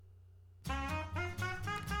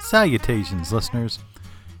Salutations, listeners.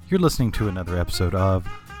 You're listening to another episode of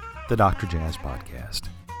the Dr. Jazz Podcast.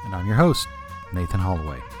 And I'm your host, Nathan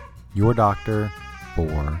Holloway, your doctor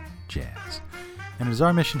for jazz. And it is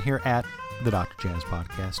our mission here at the Dr. Jazz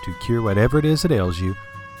Podcast to cure whatever it is that ails you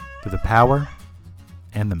through the power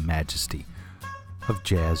and the majesty of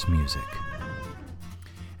jazz music.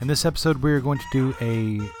 In this episode, we're going to do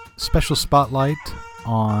a special spotlight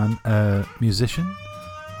on a musician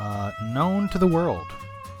known to the world.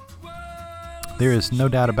 There is no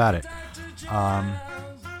doubt about it.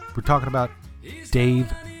 We're talking about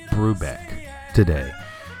Dave Brubeck today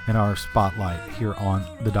in our spotlight here on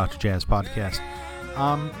the Dr. Jazz Podcast.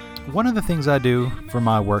 One of the things I do for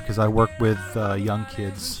my work is I work with young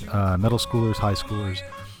kids, middle schoolers, high schoolers,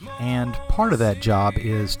 and part of that job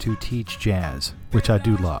is to teach jazz, which I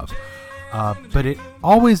do love. But it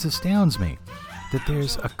always astounds me that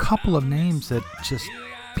there's a couple of names that just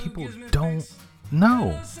people don't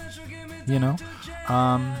know, you know?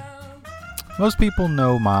 Most people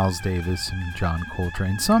know Miles Davis and John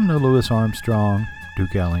Coltrane. Some know Louis Armstrong,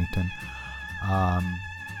 Duke Ellington.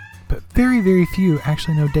 But very, very few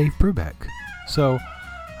actually know Dave Brubeck. So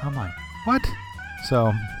I'm like, what?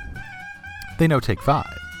 So they know Take 5,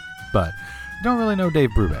 but don't really know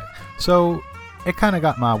Dave Brubeck. So it kind of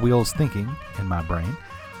got my wheels thinking in my brain.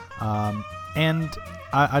 And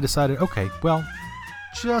I decided, okay, well,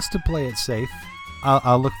 just to play it safe,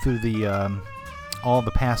 I'll look through the all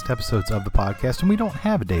the past episodes of the podcast, and we don't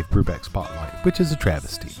have a Dave Brubeck spotlight, which is a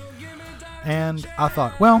travesty. And I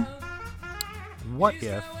thought, well, what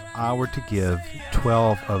if I were to give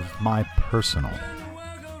 12 of my personal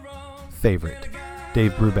favorite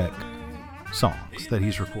Dave Brubeck songs that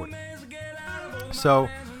he's recorded? So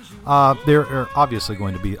there are obviously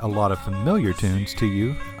going to be a lot of familiar tunes to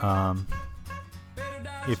you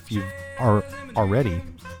if you are already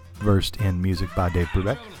versed in music by Dave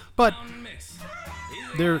Brubeck. But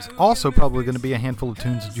there's also probably going to be a handful of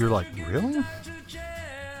tunes that you're like, really?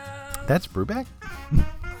 That's Brubeck?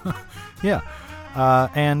 Yeah.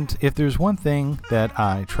 And if there's one thing that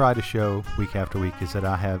I try to show week after week is that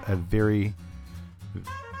I have a very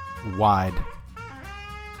wide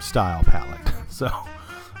style palette. So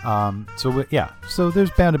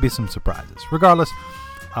there's bound to be some surprises. Regardless,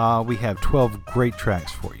 we have 12 great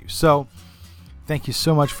tracks for you. So thank you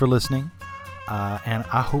so much for listening. And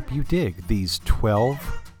I hope you dig these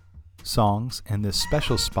 12 songs in this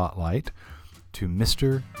special spotlight to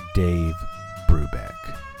Mr. Dave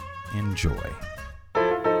Brubeck. Enjoy.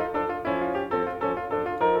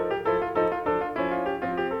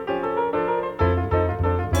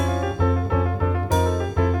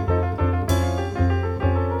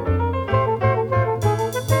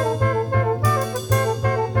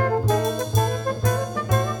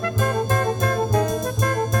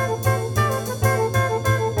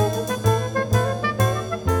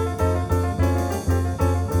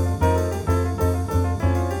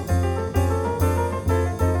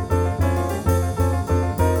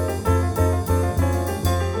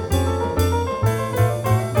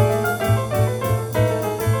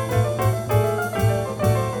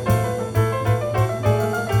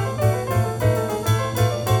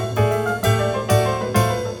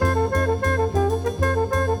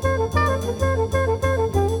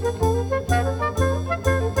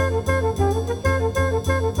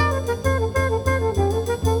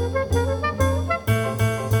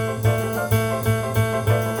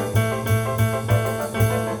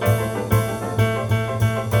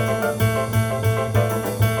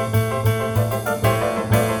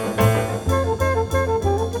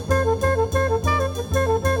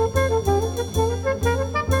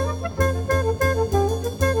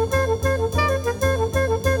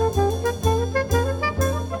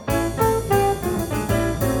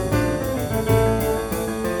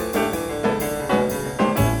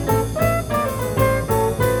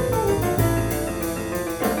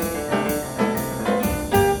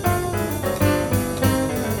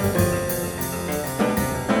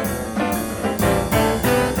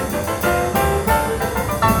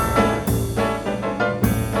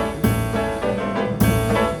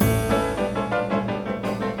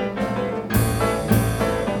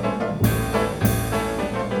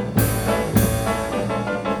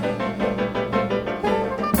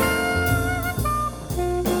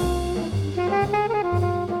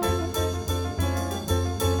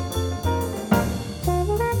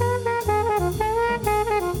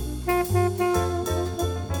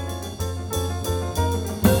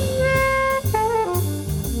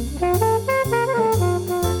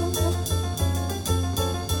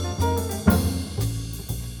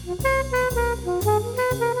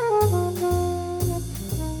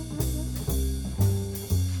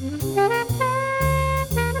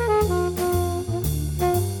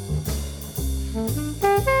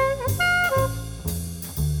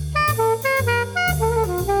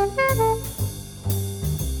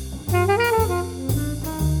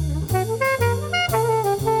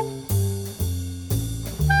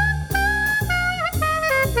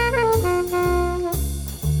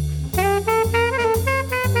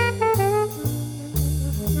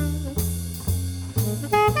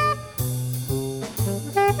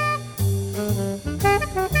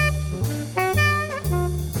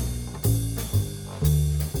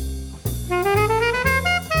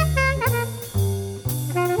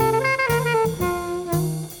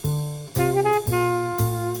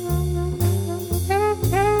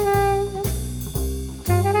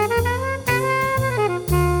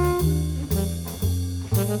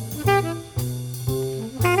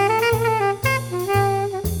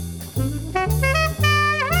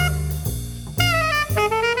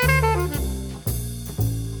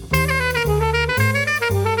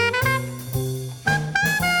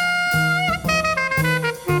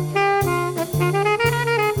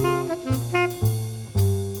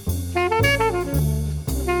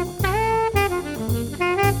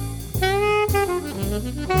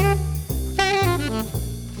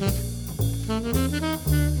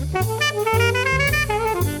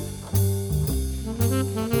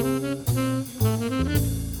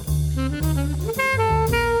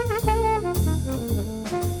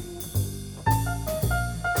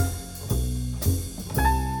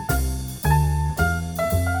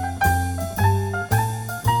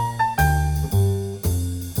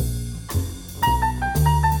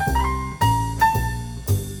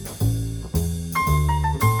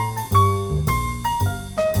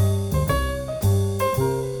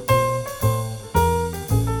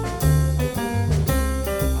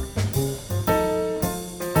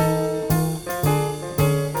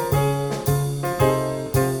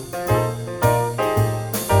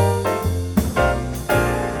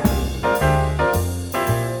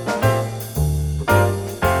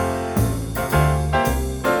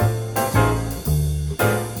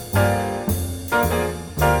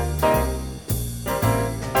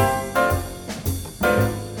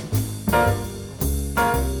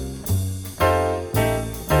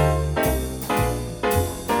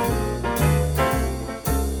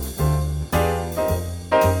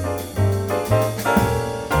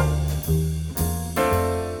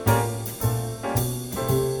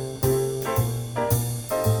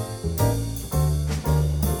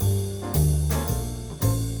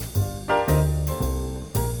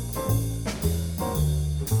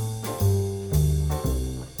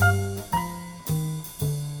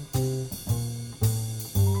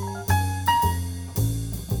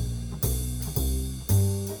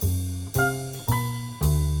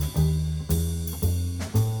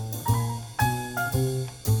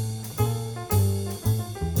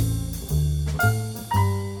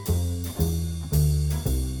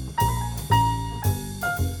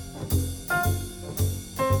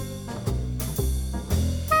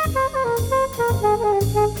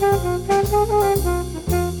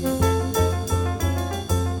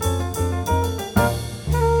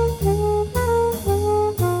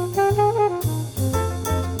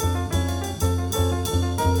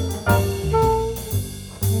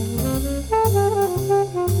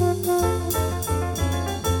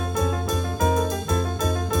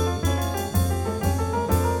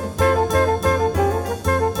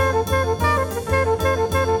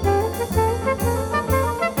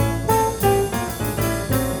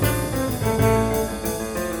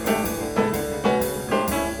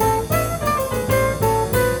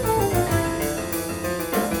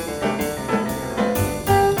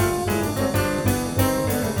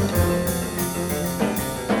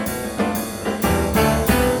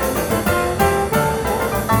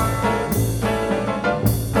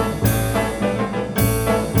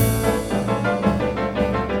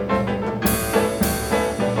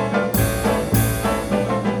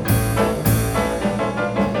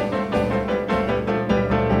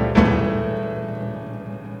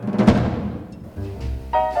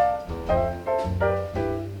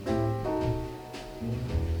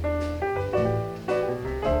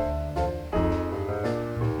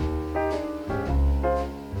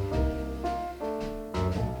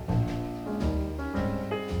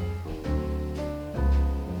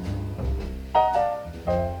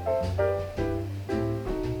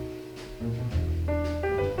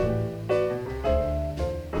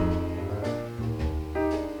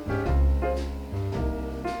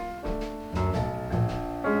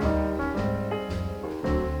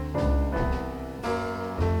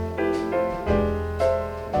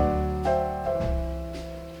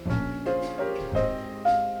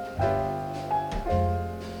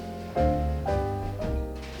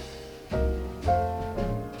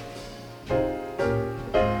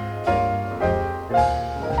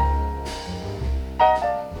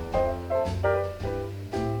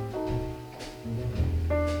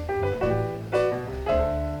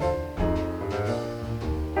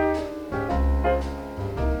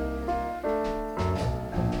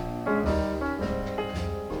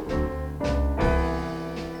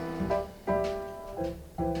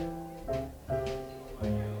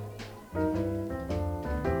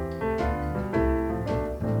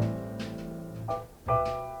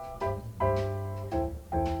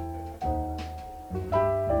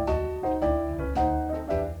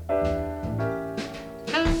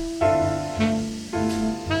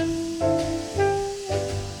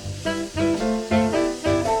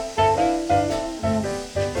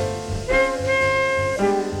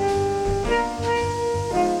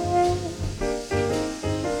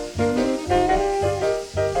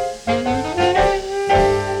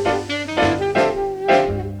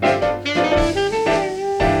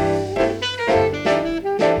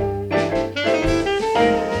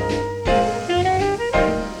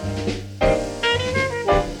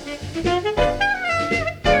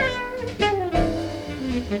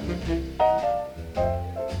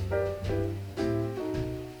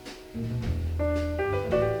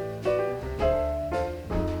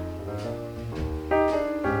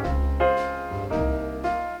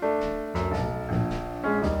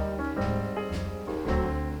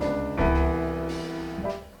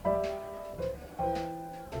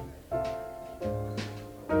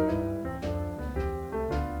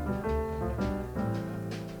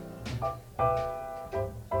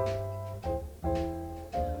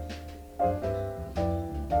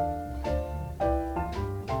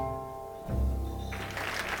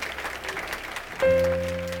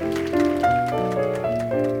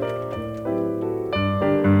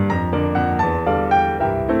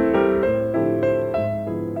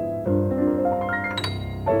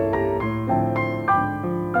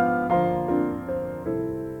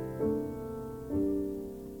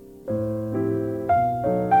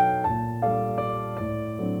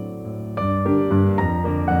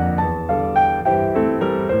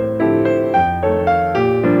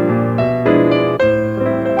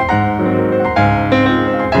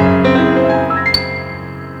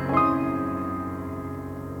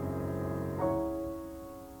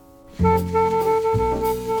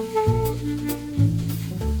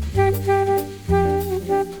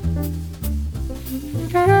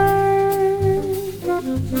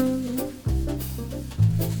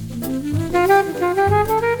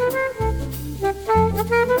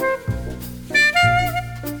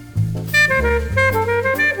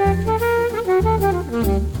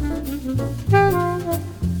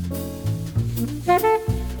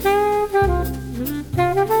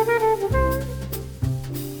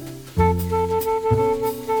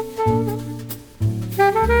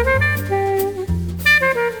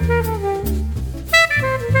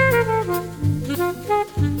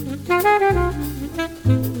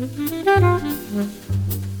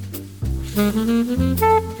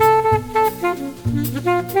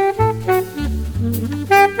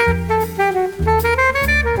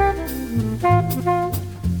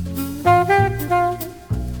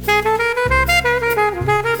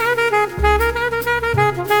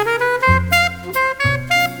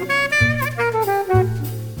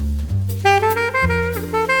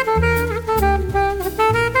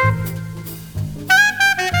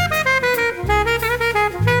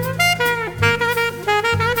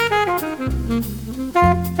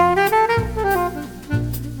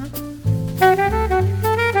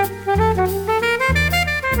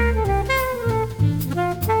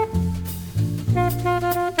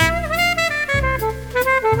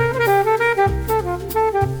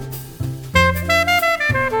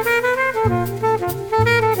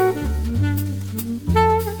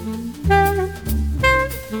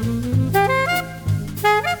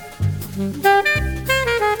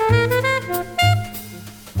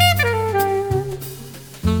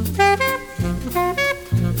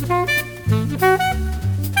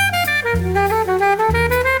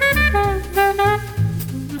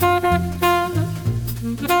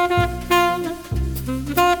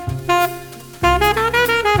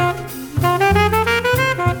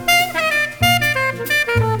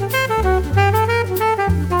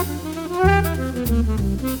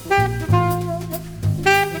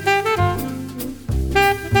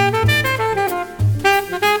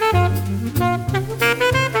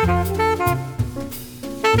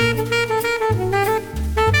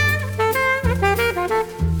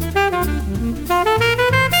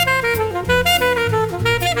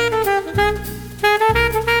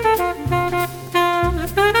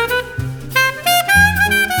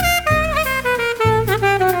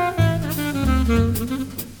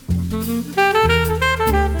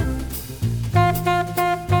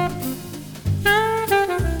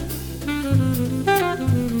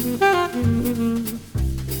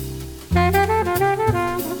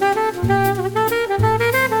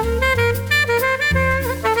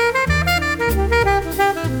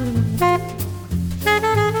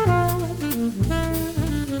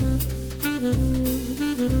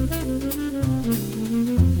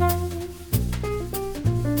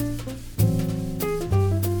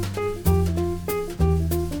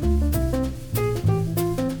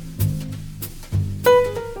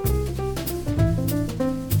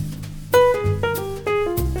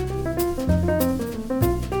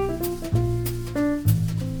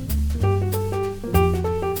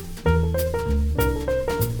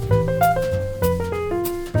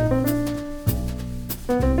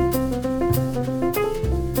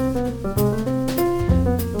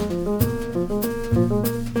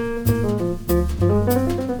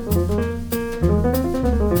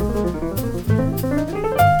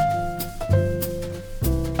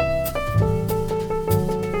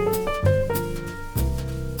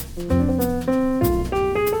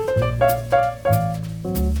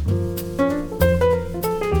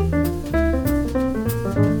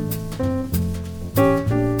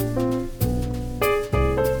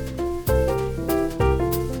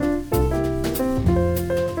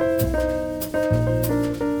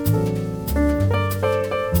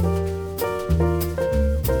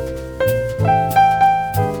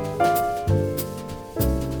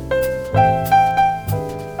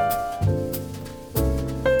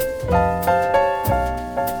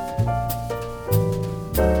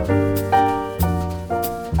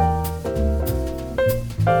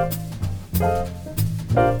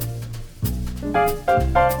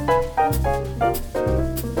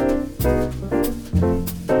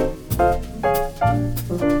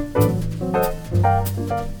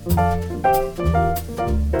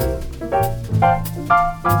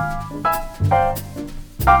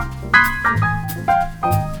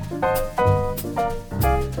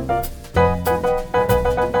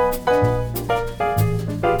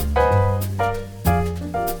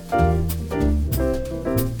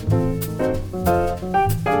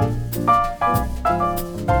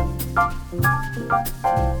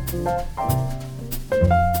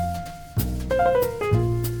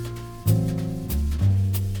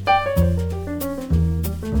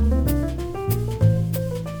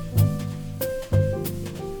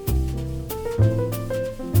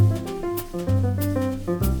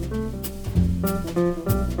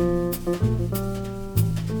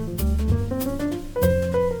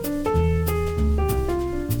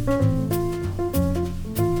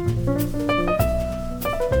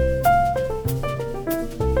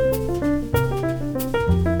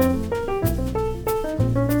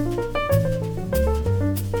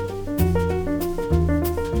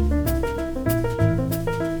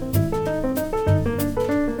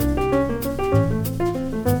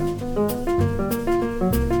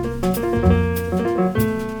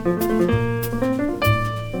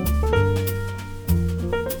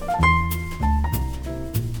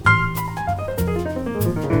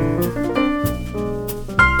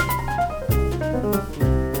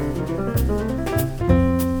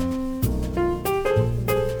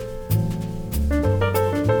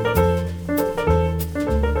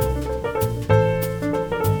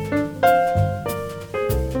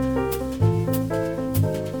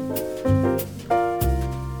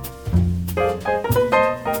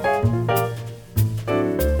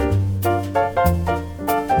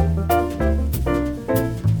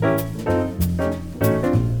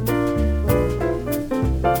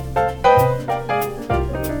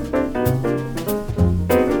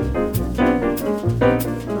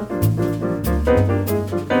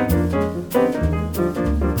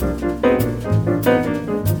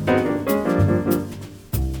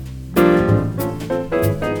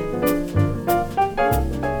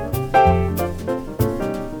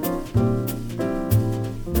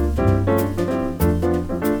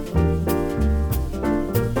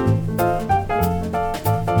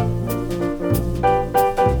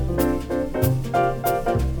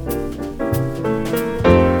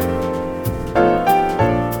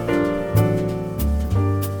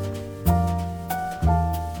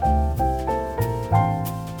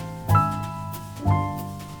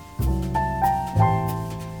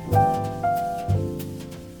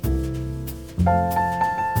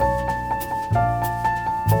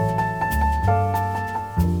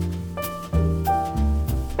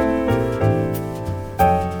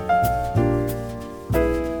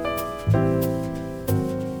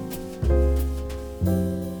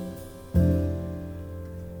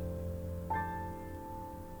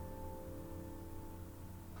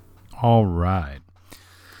 All right.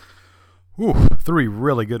 Ooh, 3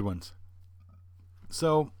 really good ones.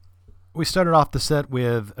 So we started off the set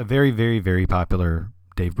with a very, very, very popular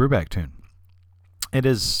Dave Brubeck tune. It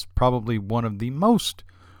is probably one of the most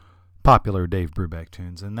popular Dave Brubeck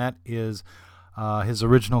tunes, and that is his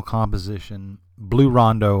original composition, Blue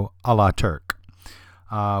Rondo a la Turk,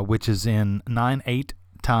 which is in 9/8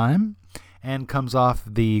 time and comes off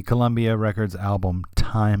the Columbia Records album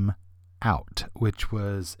Time Out, which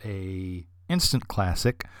was a instant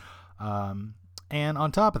classic. And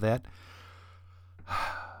on top of that,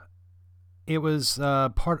 it was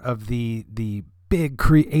part of the big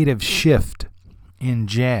creative shift in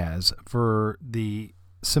jazz for the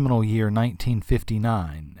seminal year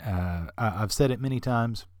 1959. I've said it many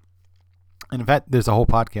times, and in fact, there's a whole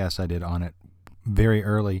podcast I did on it very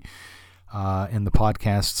early in the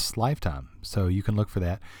podcast's lifetime, so you can look for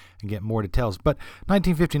that and get more details. But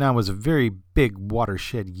 1959 was a very big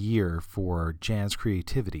watershed year for jazz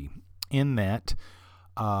creativity, in that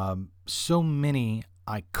so many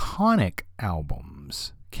iconic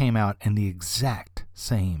albums came out in the exact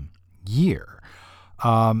same year.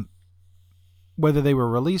 Whether they were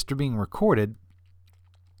released or being recorded,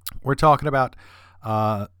 we're talking about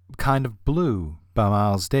Kind of Blue by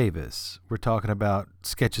Miles Davis. We're talking about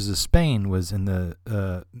Sketches of Spain was in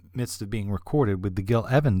the midst of being recorded with the Gil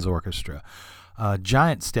Evans Orchestra.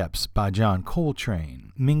 Giant Steps by John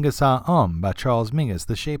Coltrane. Mingus by Charles Mingus.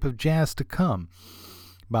 The Shape of Jazz to Come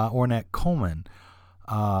by Ornette Coleman.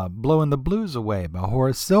 Blowing the Blues Away by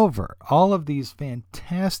Horace Silver. All of these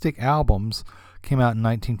fantastic albums came out in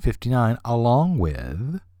 1959, along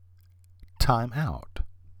with Time Out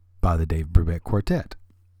by the Dave Brubeck Quartet.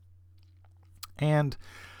 And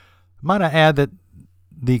might I add that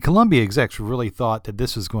the Columbia execs really thought that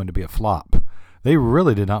this was going to be a flop. They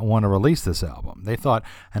really did not want to release this album. They thought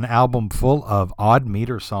an album full of odd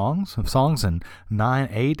meter songs in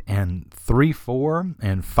 9/8 and 3/4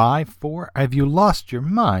 and 5/4. Have you lost your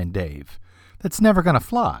mind, Dave? That's never going to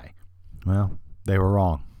fly. Well, they were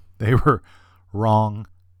wrong. They were wrong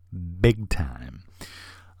big time.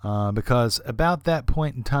 Because about that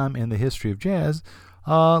point in time in the history of jazz,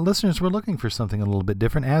 listeners were looking for something a little bit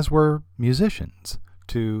different, as were musicians,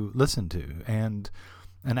 to listen to. And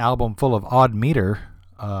an album full of odd meter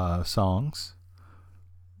songs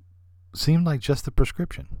seemed like just the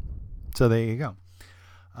prescription. So there you go.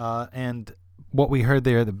 And what we heard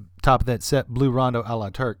there at the top of that set, Blue Rondo a la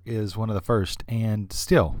Turk, is one of the first and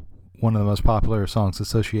still one of the most popular songs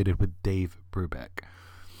associated with Dave Brubeck.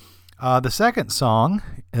 The second song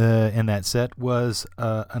in that set was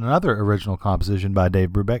another original composition by Dave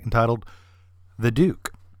Brubeck entitled The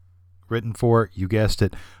Duke, written for, you guessed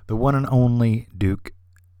it, the one and only Duke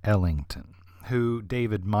Ellington, who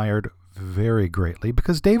Dave admired very greatly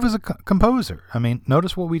because Dave was a composer. I mean,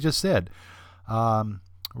 notice what we just said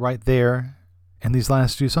right there in these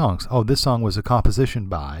last 2 songs. Oh, this song was a composition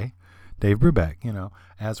by Dave Brubeck,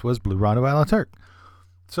 as was Blue Rondo a la Turk.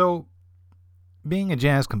 So, being a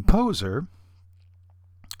jazz composer,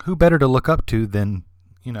 who better to look up to than,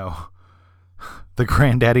 the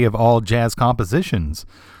granddaddy of all jazz compositions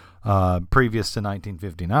previous to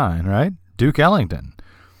 1959, right? Duke Ellington.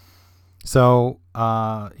 So,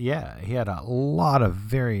 he had a lot of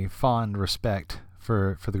very fond respect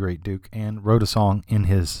for the great Duke and wrote a song in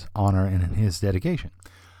his honor and in his dedication.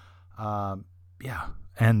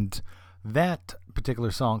 And that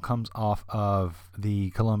particular song comes off of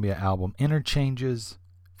the Columbia album Interchanges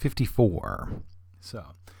 54. So,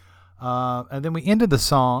 and then we ended the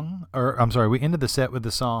set with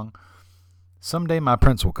the song Someday My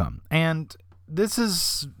Prince Will Come. And this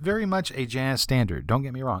is very much a jazz standard. Don't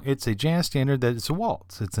get me wrong. It's a jazz standard that it's a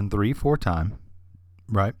waltz. It's in 3/4 time,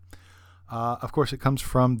 right? Of course, it comes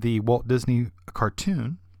from the Walt Disney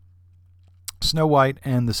cartoon, Snow White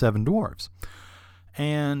and the Seven Dwarfs.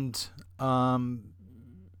 And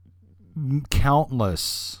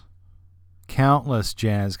countless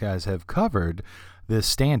jazz guys have covered this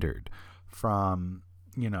standard, from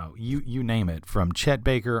you name it, from Chet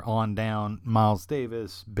Baker on down, Miles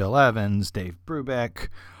Davis, Bill Evans, Dave Brubeck,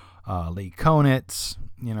 Lee Konitz,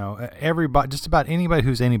 everybody, just about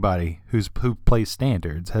anybody who plays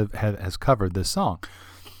standards has covered this song.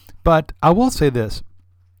 But I will say this,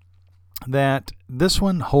 that this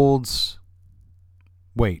one holds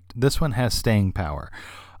weight. This one has staying power.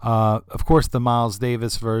 Of course, the Miles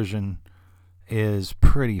Davis version is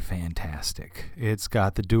pretty fantastic. It's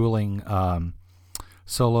got the dueling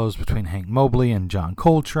solos between Hank Mobley and John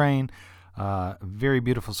Coltrane. Very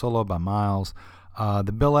beautiful solo by Miles.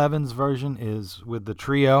 The Bill Evans version is with the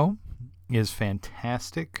trio, is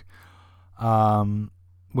fantastic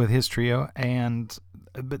with his trio. And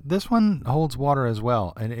but this one holds water as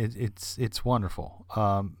well, and it's wonderful.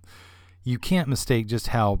 You can't mistake just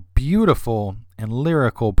how beautiful and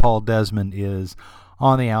lyrical Paul Desmond is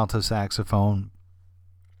on the alto saxophone,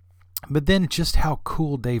 but then just how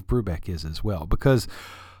cool Dave Brubeck is as well, because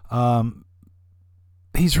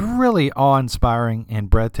he's really awe-inspiring and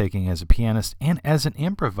breathtaking as a pianist and as an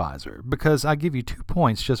improviser, because I'll give you 2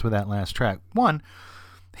 points just with that last track. One,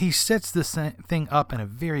 he sets this thing up in a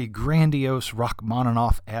very grandiose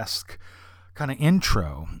Rachmaninoff-esque kind of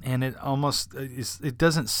intro, and it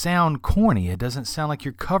doesn't sound corny. It doesn't sound like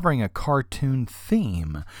you're covering a cartoon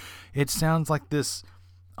theme. It sounds like this,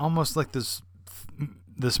 almost like this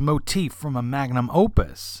motif from a magnum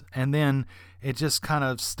opus, and then it just kind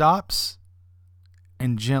of stops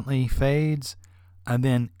and gently fades, and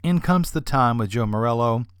then in comes the time with Joe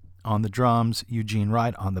Morello on the drums, Eugene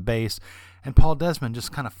Wright on the bass, and Paul Desmond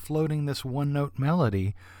just kind of floating this one-note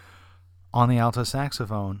melody on the alto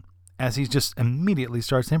saxophone as he just immediately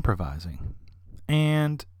starts improvising.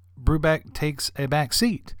 And Brubeck takes a back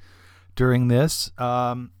seat during this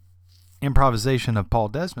improvisation of Paul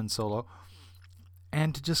Desmond's solo,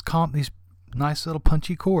 and to just comp these nice little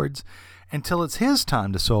punchy chords until it's his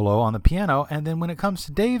time to solo on the piano. And then when it comes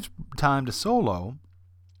to Dave's time to solo,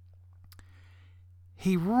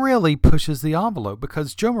 he really pushes the envelope,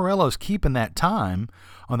 because Joe Morello's keeping that time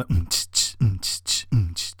on the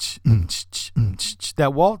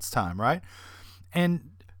that waltz time, right? And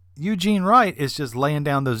Eugene Wright is just laying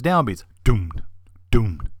down those downbeats. Doom,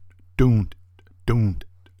 doom, doom, doom,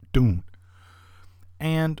 doom.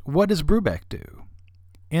 And what does Brubeck do?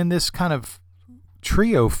 In this kind of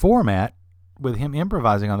trio format with him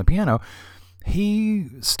improvising on the piano, he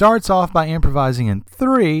starts off by improvising in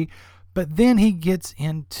 3, but then he gets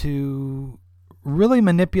into really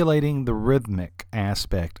manipulating the rhythmic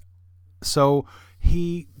aspect. So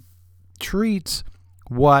he treats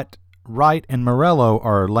what Wright and Morello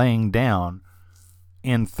are laying down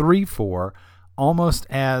in 3/4 almost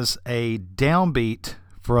as a downbeat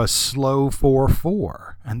for a slow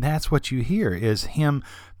 4/4. And that's what you hear, is him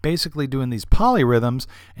basically doing these polyrhythms,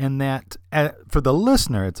 and that for the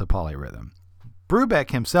listener it's a polyrhythm.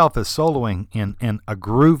 Brubeck himself is soloing in a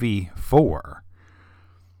groovy 4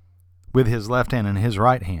 with his left hand and his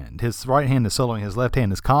right hand. His right hand is soloing, his left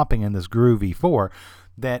hand is comping in this groovy 4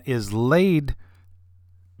 that is laid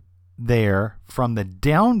there from the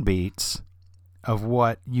downbeats of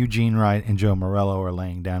what Eugene Wright and Joe Morello are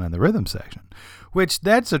laying down in the rhythm section, which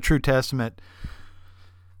that's a true testament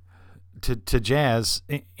to jazz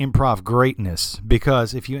improv greatness,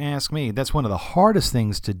 because if you ask me, that's one of the hardest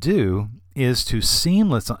things to do, is to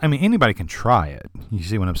anybody can try it, you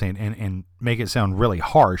see what I'm saying, and make it sound really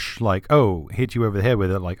harsh, like, oh, hit you over the head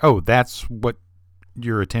with it, like, oh, that's what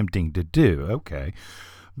you're attempting to do, okay.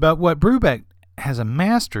 But what Brubeck has a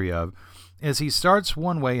mastery of is he starts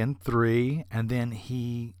one way in 3, and then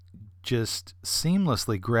he just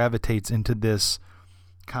seamlessly gravitates into this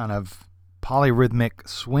kind of polyrhythmic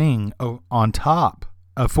swing on top,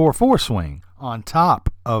 a 4/4 swing on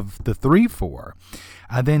top of the 3/4,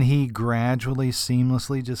 and then he gradually,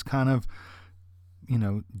 seamlessly, just kind of,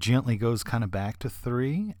 gently goes kind of back to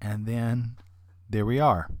 3, and then there we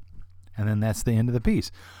are, and then that's the end of the piece.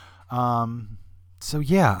 So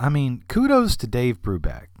yeah, I mean, kudos to Dave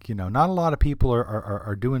Brubeck. Not a lot of people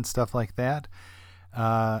are doing stuff like that,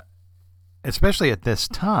 especially at this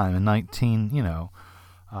time in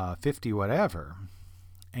 50 whatever.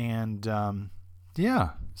 And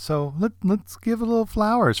yeah, so let's give a little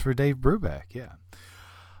flowers for Dave Brubeck. Yeah.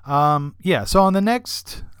 So on the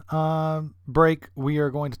next break, we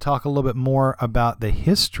are going to talk a little bit more about the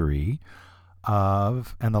history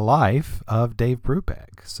of and the life of Dave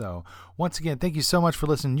Brubeck. So once again, thank you so much for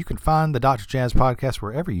listening. You can find the Dr. Jazz Podcast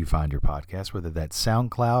wherever you find your podcast, whether that's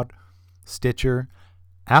SoundCloud, Stitcher,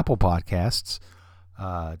 Apple Podcasts,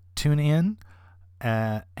 TuneIn,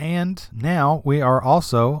 and now we are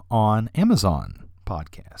also on Amazon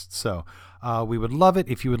Podcasts. So we would love it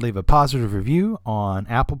if you would leave a positive review on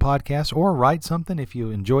Apple Podcasts, or write something if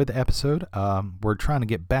you enjoyed the episode. We're trying to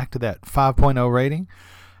get back to that 5.0 rating.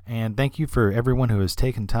 And thank you for everyone who has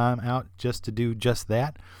taken time out just to do just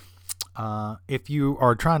that. If you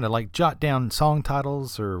are trying to jot down song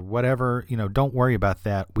titles or whatever, don't worry about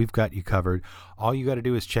that. We've got you covered. All you got to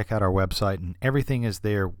do is check out our website, and everything is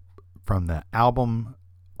there, from the album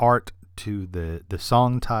art to the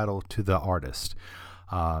song title to the artist,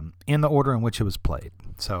 in the order in which it was played.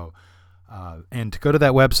 So, and to go to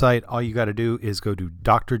that website, all you got to do is go to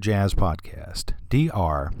Dr. Jazz Podcast,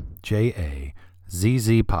 DRJAZZ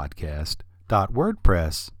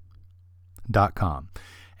Podcast.wordpress.com.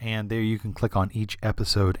 And there you can click on each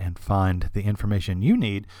episode and find the information you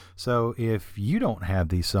need. So if you don't have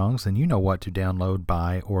these songs, then you know what to download,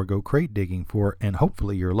 buy, or go crate digging for, and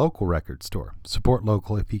hopefully your local record store. Support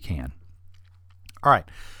local if you can. All right,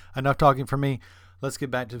 enough talking for me. Let's get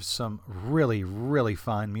back to some really, really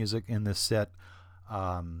fine music in this set.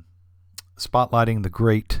 Spotlighting the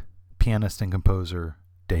great pianist and composer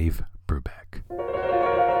Dave Brubeck.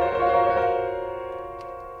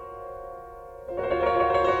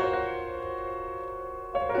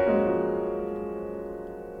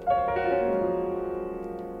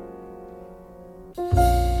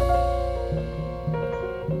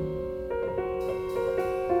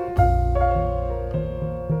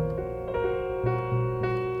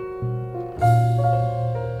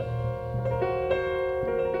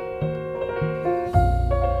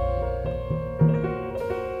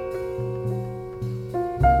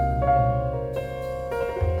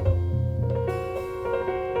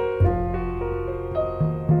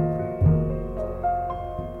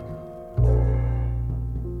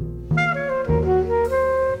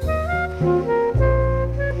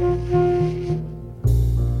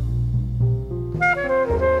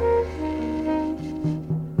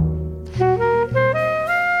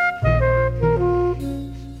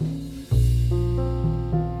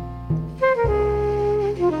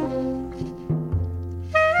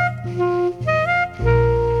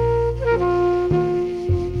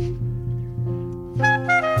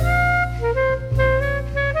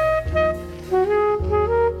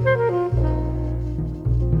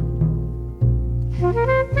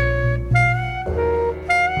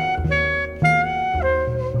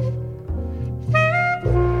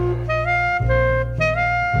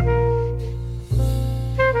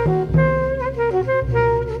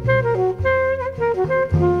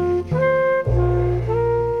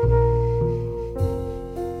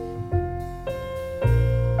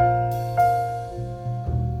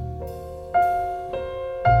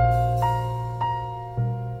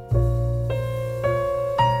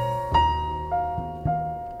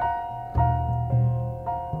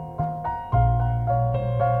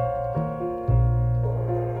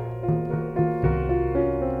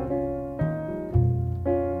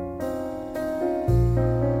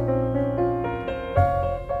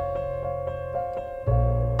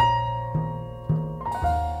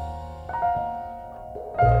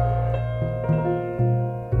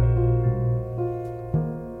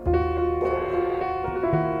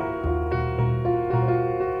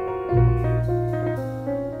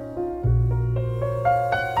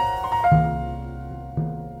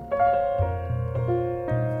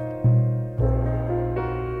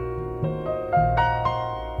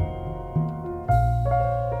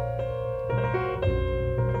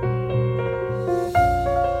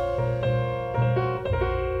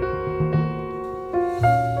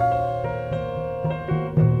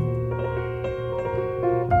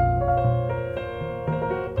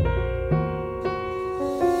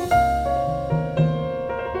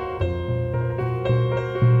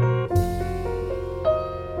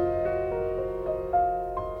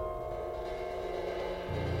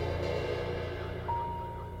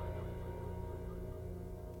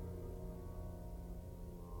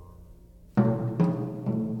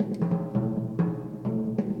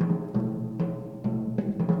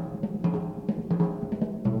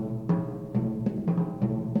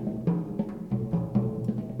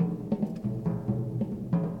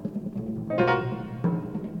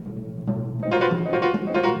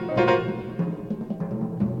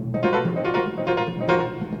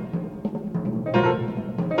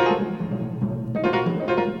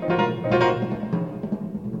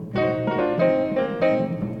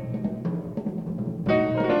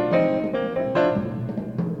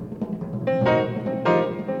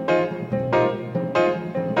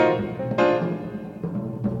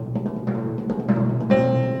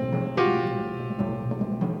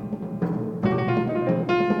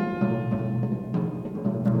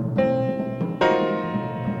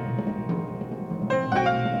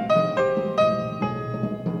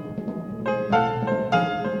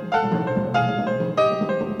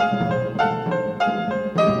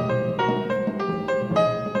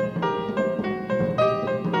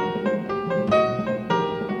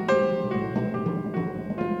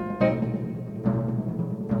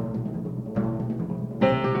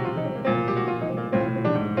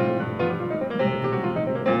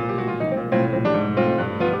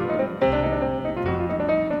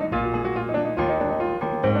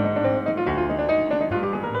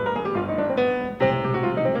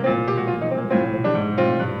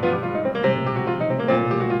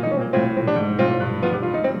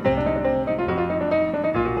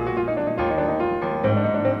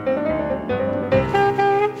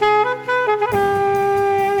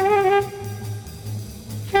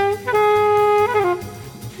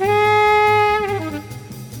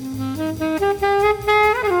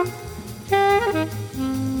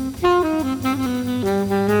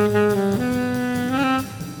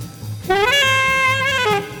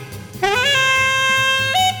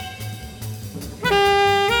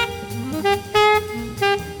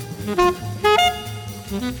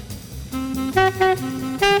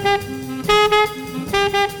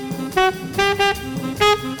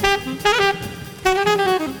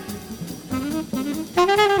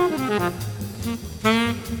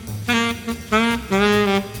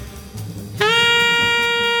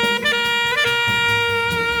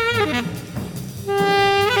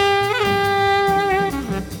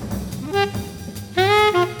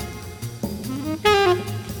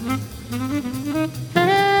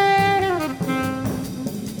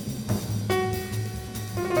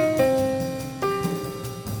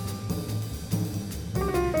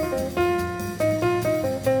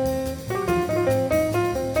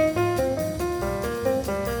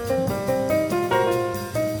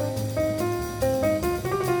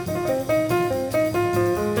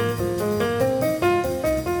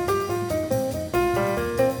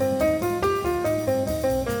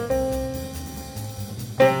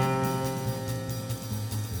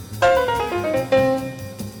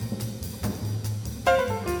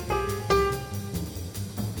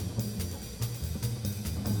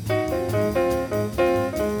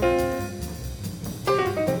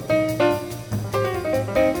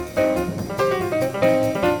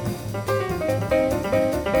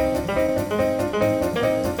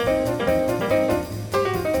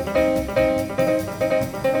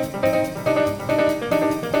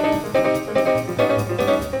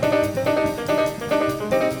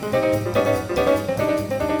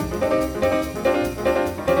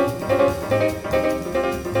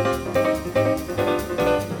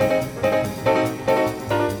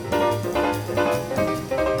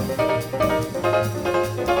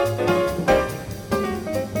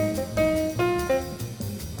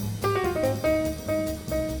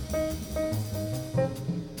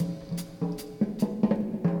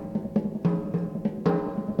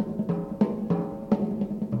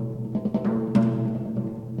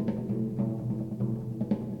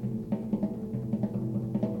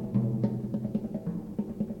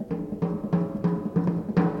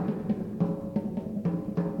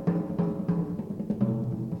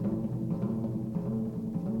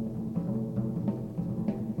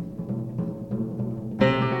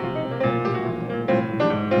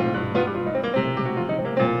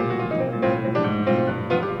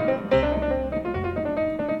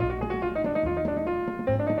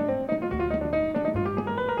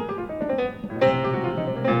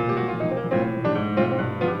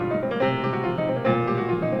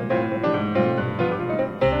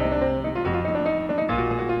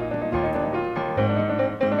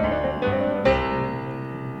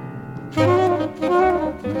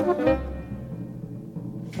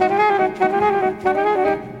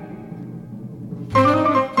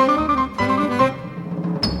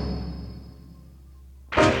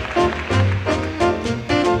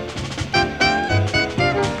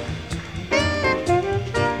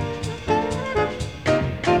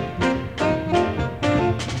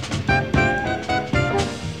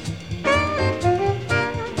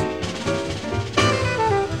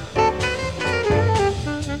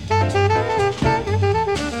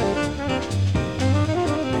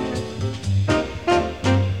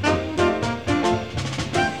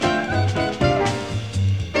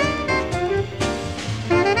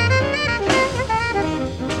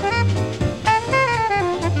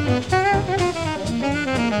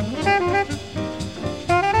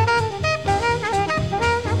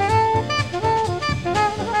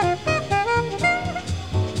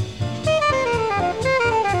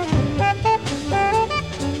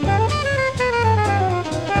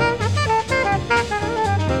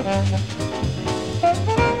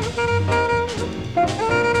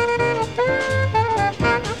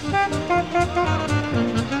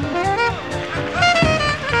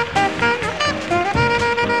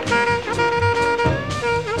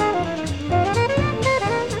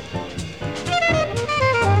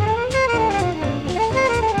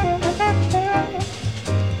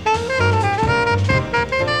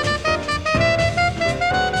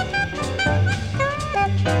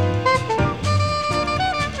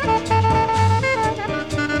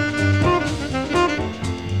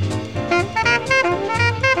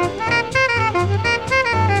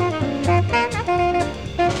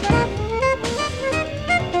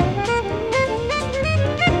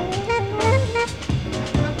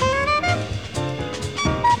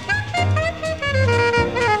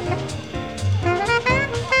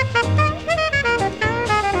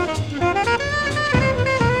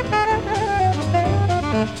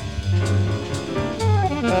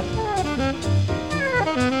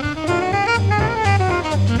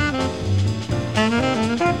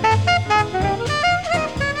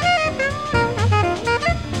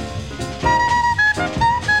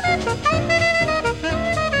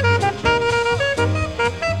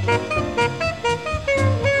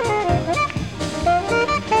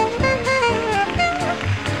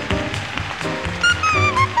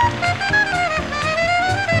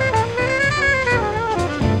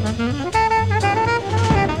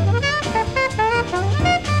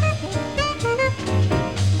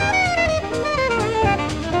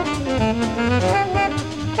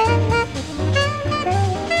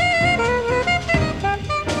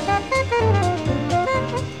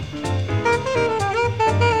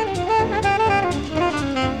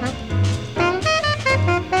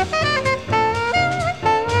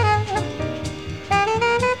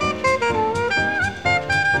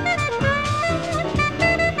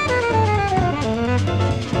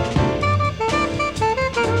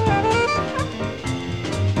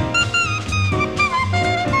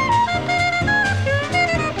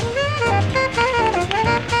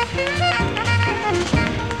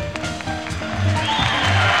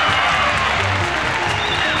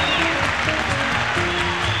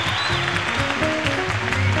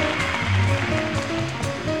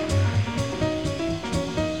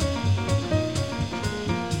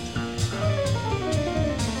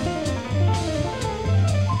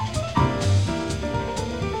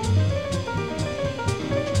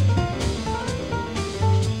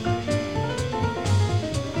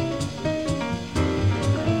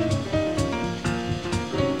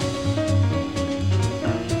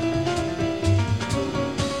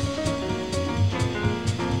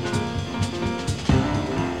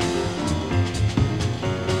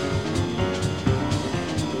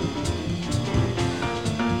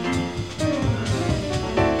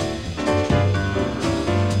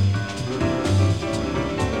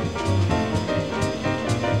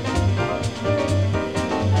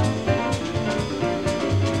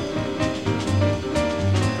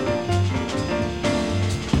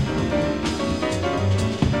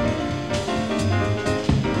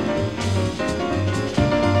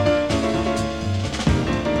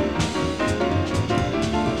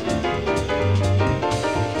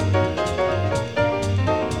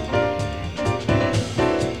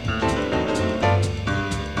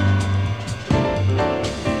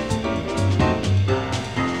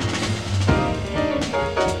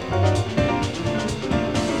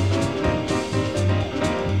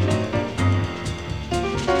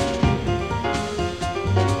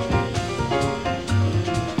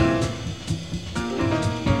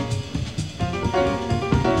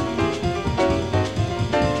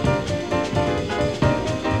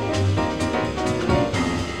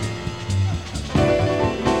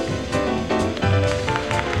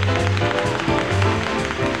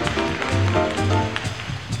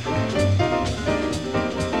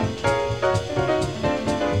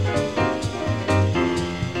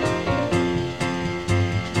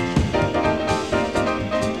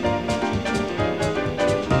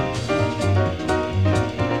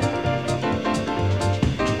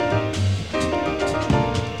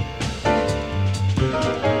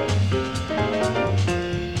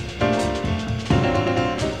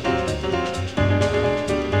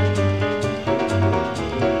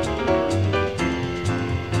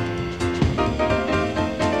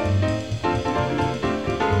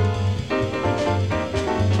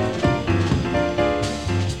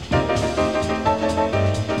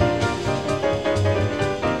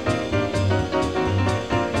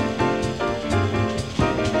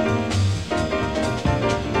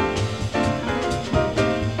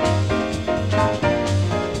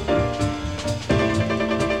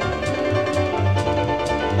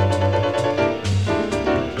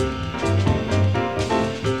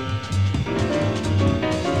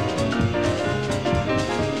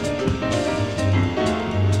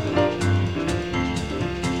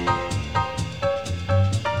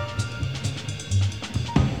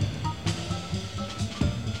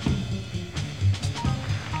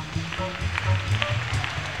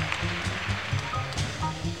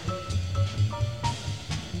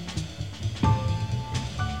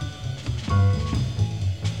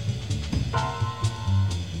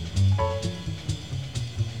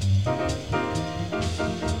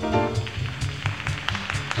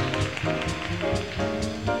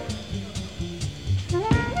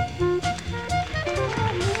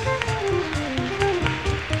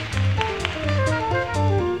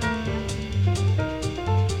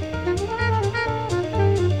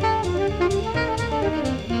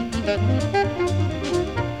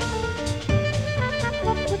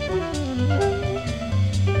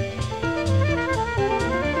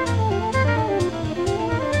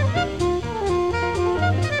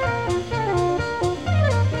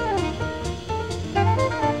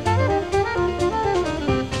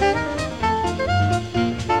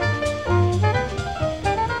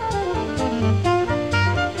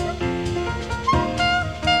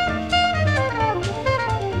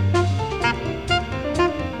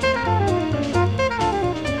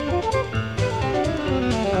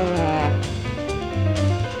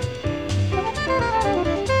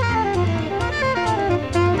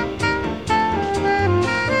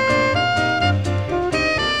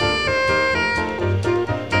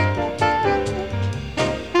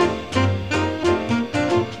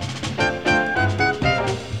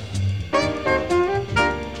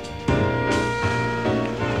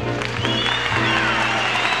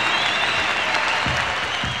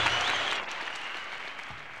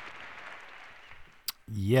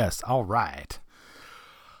 Yes. All right.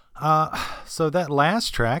 So that last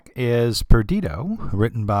track is Perdido,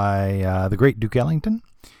 written by the great Duke Ellington.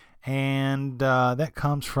 And that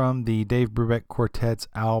comes from the Dave Brubeck Quartet's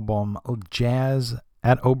album Jazz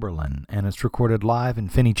at Oberlin. And it's recorded live in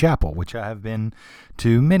Finney Chapel, which I have been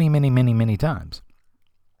to many, many, many, many times.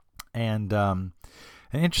 And an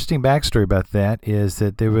interesting backstory about that is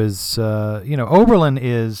that there was, Oberlin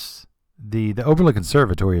is the Oberlin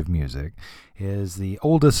Conservatory of Music is the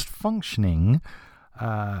oldest functioning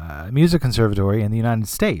music conservatory in the United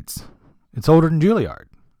States. It's older than Juilliard.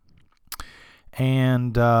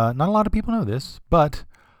 And not a lot of people know this, but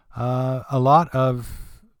they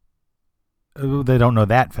don't know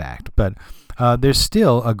that fact, but there's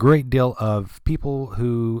still a great deal of people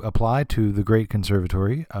who apply to the great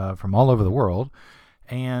conservatory from all over the world.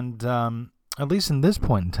 And at least in this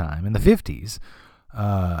point in time, in the 50s,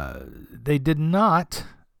 they did not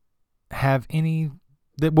have any...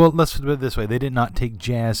 let's put it this way. They did not take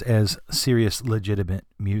jazz as serious, legitimate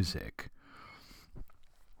music.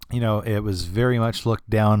 It was very much looked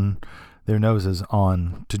down their noses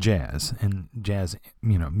on to jazz and jazz,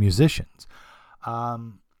 musicians.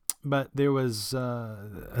 But there was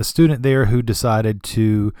a student there who decided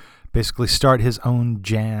to basically start his own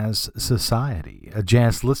jazz society, a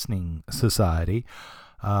jazz listening society,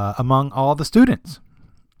 among all the students.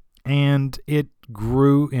 And it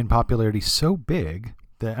grew in popularity so big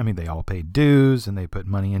that, they all paid dues and they put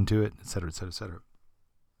money into it, et cetera, et cetera, et cetera.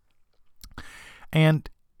 And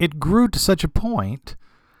it grew to such a point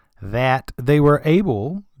that they were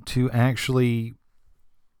able to actually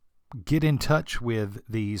get in touch with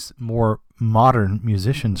these more modern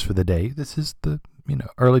musicians for the day. This is the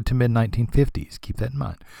early to mid 1950s. Keep that in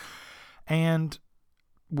mind. And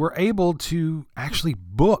were able to actually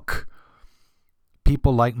book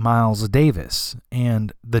people like Miles Davis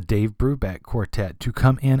and the Dave Brubeck Quartet to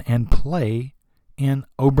come in and play in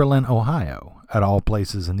Oberlin, Ohio, at all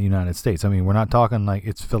places in the United States. We're not talking like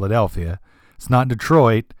it's Philadelphia. It's not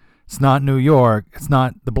Detroit. It's not New York. It's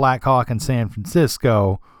not the Black Hawk in San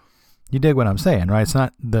Francisco. You dig what I'm saying, right? It's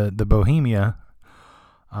not the Bohemia.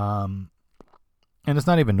 And it's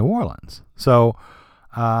not even New Orleans. So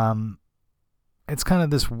it's kind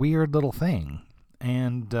of this weird little thing.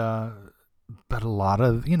 And but a lot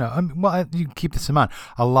of, you keep this in mind.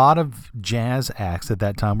 A lot of jazz acts at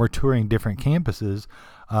that time were touring different campuses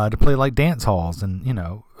to play like dance halls and,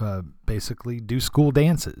 basically do school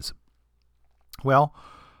dances. Well,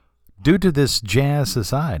 due to this jazz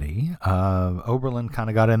society, Oberlin kind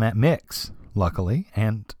of got in that mix, luckily,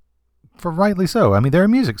 and for rightly so. They're a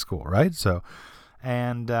music school, right? So,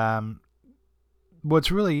 and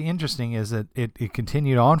what's really interesting is that it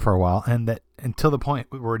continued on for a while, and that until the point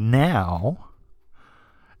where now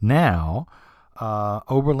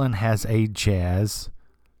Oberlin has a jazz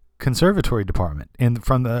conservatory department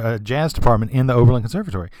from the jazz department in the Oberlin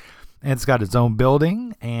Conservatory. And it's got its own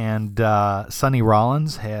building, and Sonny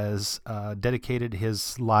Rollins has dedicated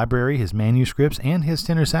his library, his manuscripts, and his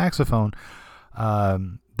tenor saxophone.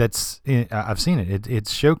 I've seen it.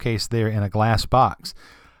 It's showcased there in a glass box,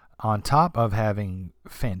 on top of having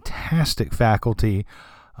fantastic faculty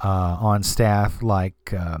on staff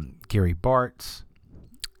like Gary Bartz,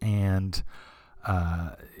 and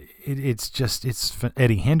it's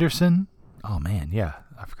Eddie Henderson. Oh man, yeah,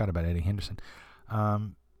 I forgot about Eddie Henderson.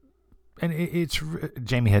 And it's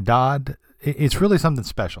Jamie Haddad. It's really something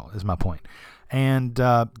special, is my point. And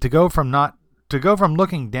to go from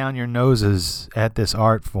looking down your noses at this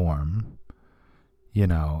art form,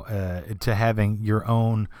 to having your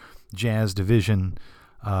own jazz division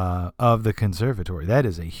of the conservatory, that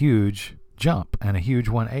is a huge jump and a huge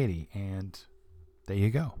 180. And there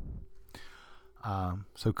you go.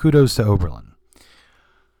 So kudos to Oberlin.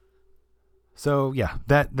 So yeah,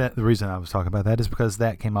 that the reason I was talking about that is because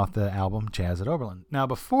that came off the album Jazz at Oberlin. Now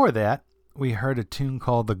before that, we heard a tune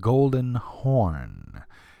called The Golden Horn,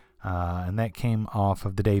 and that came off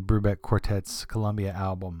of the Dave Brubeck Quartet's Columbia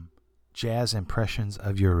album Jazz Impressions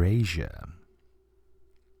of Eurasia.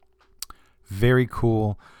 Very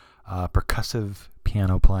cool percussive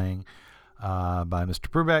piano playing by Mr.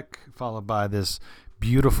 Brubeck, followed by this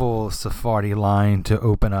beautiful Sephardi line to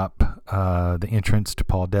open up the entrance to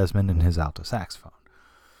Paul Desmond and his alto saxophone.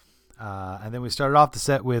 And then we started off the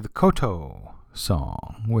set with Koto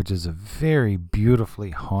Song, which is a very beautifully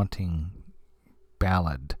haunting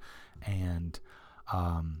ballad. And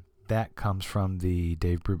that comes from the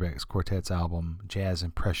Dave Brubeck's Quartet's album Jazz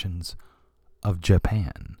Impressions of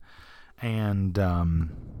Japan. And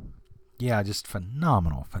just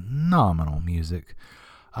phenomenal music.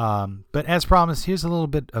 But as promised, here's a little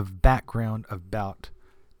bit of background about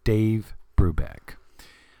Dave Brubeck.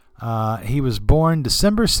 He was born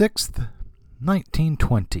December 6th,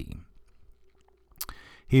 1920.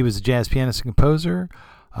 He was a jazz pianist and composer,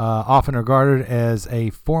 often regarded as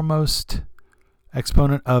a foremost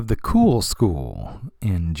exponent of the cool school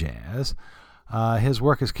in jazz. His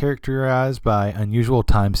work is characterized by unusual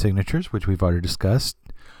time signatures, which we've already discussed,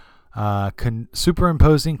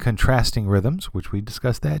 superimposing contrasting rhythms, which we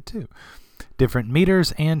discussed that too, different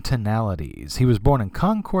meters and tonalities. He was born in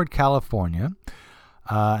Concord, California,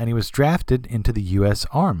 and he was drafted into the U.S.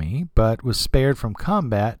 Army, but was spared from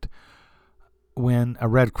combat when a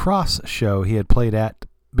Red Cross show he had played at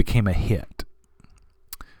became a hit.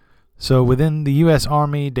 So within the U.S.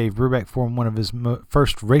 Army, Dave Brubeck formed one of his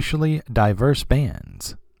first racially diverse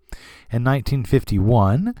bands. In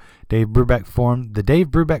 1951, Dave Brubeck formed the Dave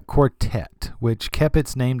Brubeck Quartet, which kept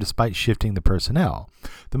its name despite shifting the personnel.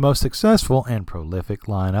 The most successful and prolific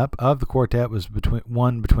lineup of the quartet was between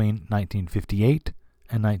 1958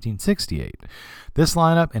 and 1968. This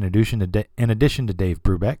lineup, in addition to Dave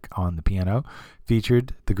Brubeck on the piano,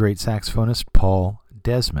 featured the great saxophonist Paul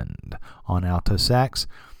Desmond on alto sax,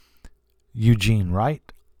 Eugene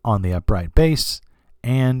Wright on the upright bass,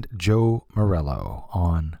 and Joe Morello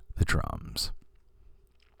on the drums.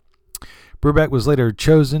 Brubeck was later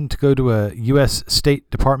chosen to go to a U.S. State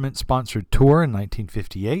Department-sponsored tour in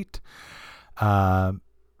 1958, and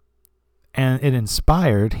it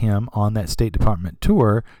inspired him on that State Department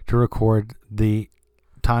tour to record the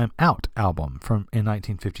Time Out album in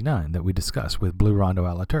 1959 that we discussed with Blue Rondo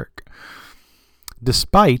a la Turk.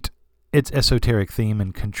 Despite its esoteric theme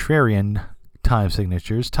and contrarian time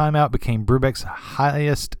signatures, Time Out became Brubeck's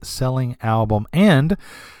highest-selling album and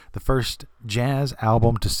the first jazz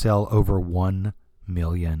album to sell over 1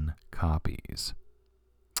 million copies.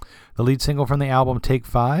 The lead single from the album, Take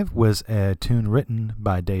 5, was a tune written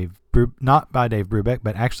by not by Dave Brubeck,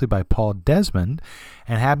 but actually by Paul Desmond,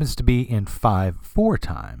 and happens to be in 5/4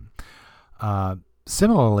 time.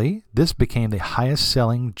 Similarly, this became the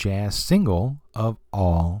highest-selling jazz single of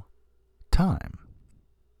all time.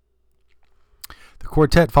 The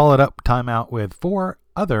quartet followed up Time Out with 4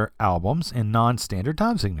 other albums in non-standard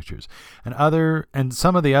time signatures, and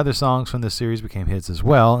some of the other songs from this series became hits as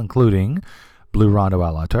well, including Blue Rondo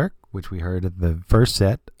a la Turk, which we heard at the first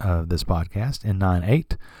set of this podcast in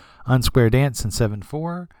 9/8, Unsquare Dance in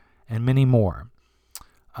 7/4, and many more.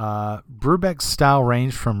 Brubeck's style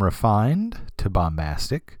ranged from refined to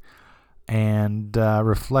bombastic, and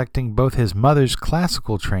reflecting both his mother's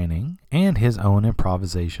classical training and his own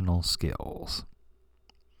improvisational skills.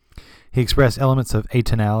 He expressed elements of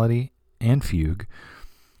atonality and fugue.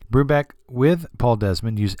 Brubeck, with Paul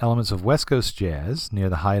Desmond, used elements of West Coast jazz near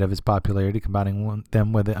the height of its popularity, combining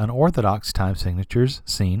them with the unorthodox time signatures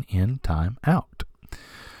seen in Time Out.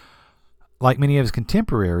 Like many of his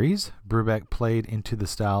contemporaries, Brubeck played into the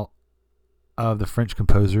style of the French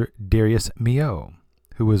composer Darius Milhaud,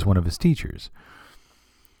 who was one of his teachers.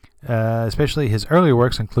 Especially his earlier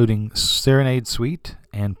works, including Serenade Suite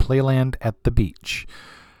and Playland at the Beach.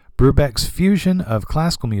 Brubeck's fusion of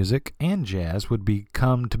classical music and jazz would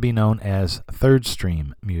become to be known as third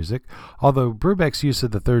stream music, although Brubeck's use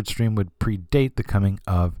of the third stream would predate the coming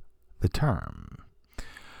of the term.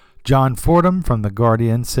 John Fordham from The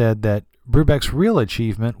Guardian said that Brubeck's real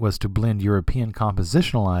achievement was to blend European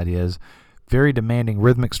compositional ideas, very demanding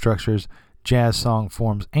rhythmic structures, jazz song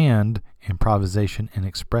forms, and improvisation in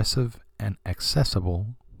expressive and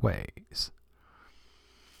accessible ways.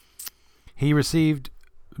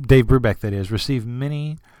 Dave Brubeck, that is, received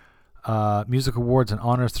many music awards and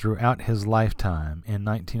honors throughout his lifetime. In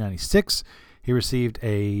 1996, he received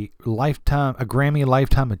a Grammy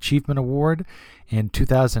Lifetime Achievement Award. In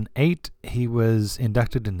 2008, he was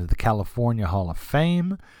inducted into the California Hall of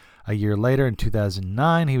Fame. A year later, in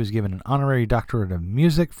 2009, he was given an honorary doctorate of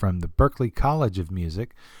music from the Berklee College of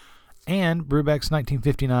Music. And Brubeck's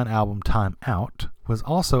 1959 album Time Out was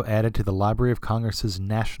also added to the Library of Congress's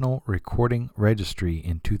National Recording Registry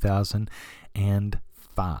in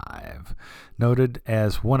 2005, noted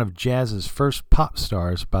as one of jazz's first pop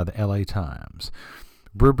stars by the LA Times.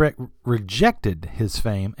 Brubeck rejected his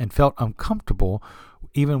fame and felt uncomfortable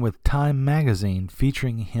even with Time magazine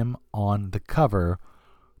featuring him on the cover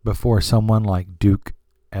before someone like Duke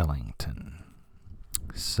Ellington.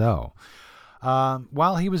 So,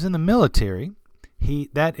 while he was in the military,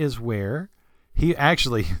 this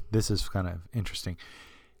is kind of interesting.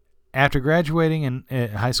 After graduating in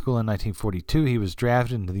high school in 1942, he was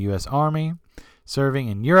drafted into the U.S. Army, serving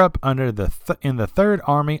in Europe in the Third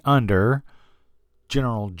Army under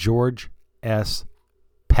General George S.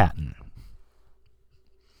 Patton.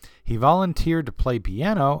 He volunteered to play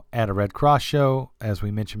piano at a Red Cross show, as we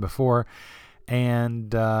mentioned before,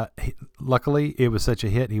 And luckily, it was such a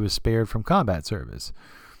hit, he was spared from combat service.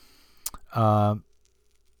 In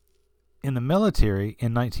the military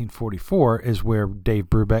in 1944 is where Dave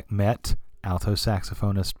Brubeck met alto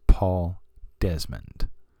saxophonist Paul Desmond.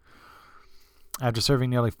 After serving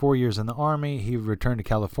nearly 4 years in the Army, he returned to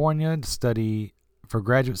California to study for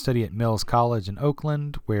graduate study at Mills College in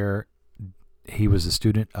Oakland, where he was a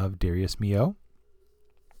student of Darius Milhaud,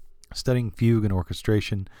 studying fugue and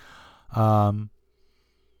orchestration. But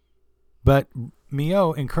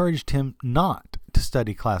Milhaud encouraged him not to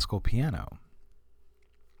study classical piano.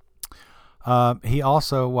 He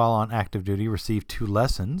also, while on active duty, received 2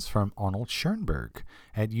 lessons from Arnold Schoenberg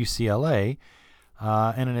at UCLA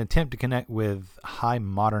in an attempt to connect with high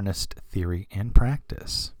modernist theory and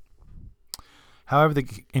practice. However,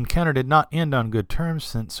 the encounter did not end on good terms,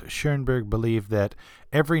 since Schoenberg believed that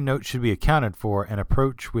every note should be accounted for, an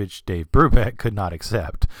approach which Dave Brubeck could not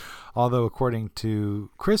accept. Although, according to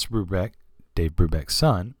Chris Brubeck, Dave Brubeck's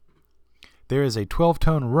son, there is a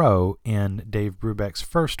 12-tone row in Dave Brubeck's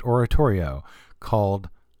first oratorio called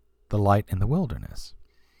The Light in the Wilderness.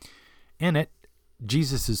 In it,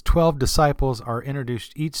 Jesus' 12 disciples are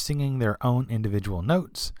introduced, each singing their own individual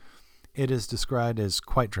notes. It is described as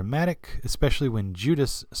quite dramatic, especially when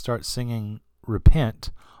Judas starts singing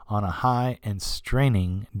Repent on a high and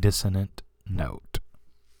straining dissonant note.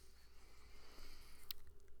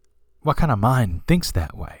 What kind of mind thinks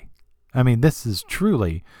that way? I mean, this is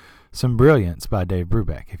truly some brilliance by Dave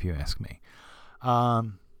Brubeck, if you ask me.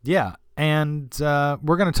 And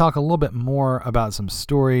we're going to talk a little bit more about some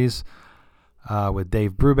stories with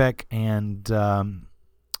Dave Brubeck and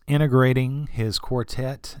integrating his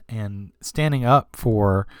quartet and standing up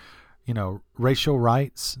for, racial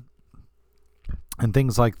rights and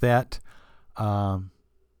things like that.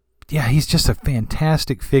 He's just a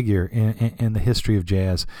fantastic figure in the history of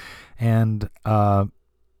jazz, and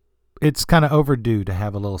it's kind of overdue to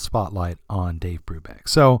have a little spotlight on Dave Brubeck.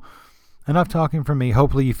 So, enough talking from me.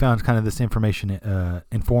 Hopefully you found kind of this information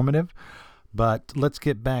informative. But let's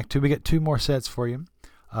get back to, we got 2 more sets for you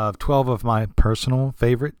of 12 of my personal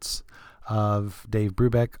favorites of Dave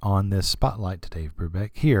Brubeck on this spotlight to Dave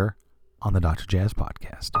Brubeck here on the Dr. Jazz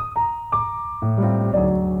Podcast.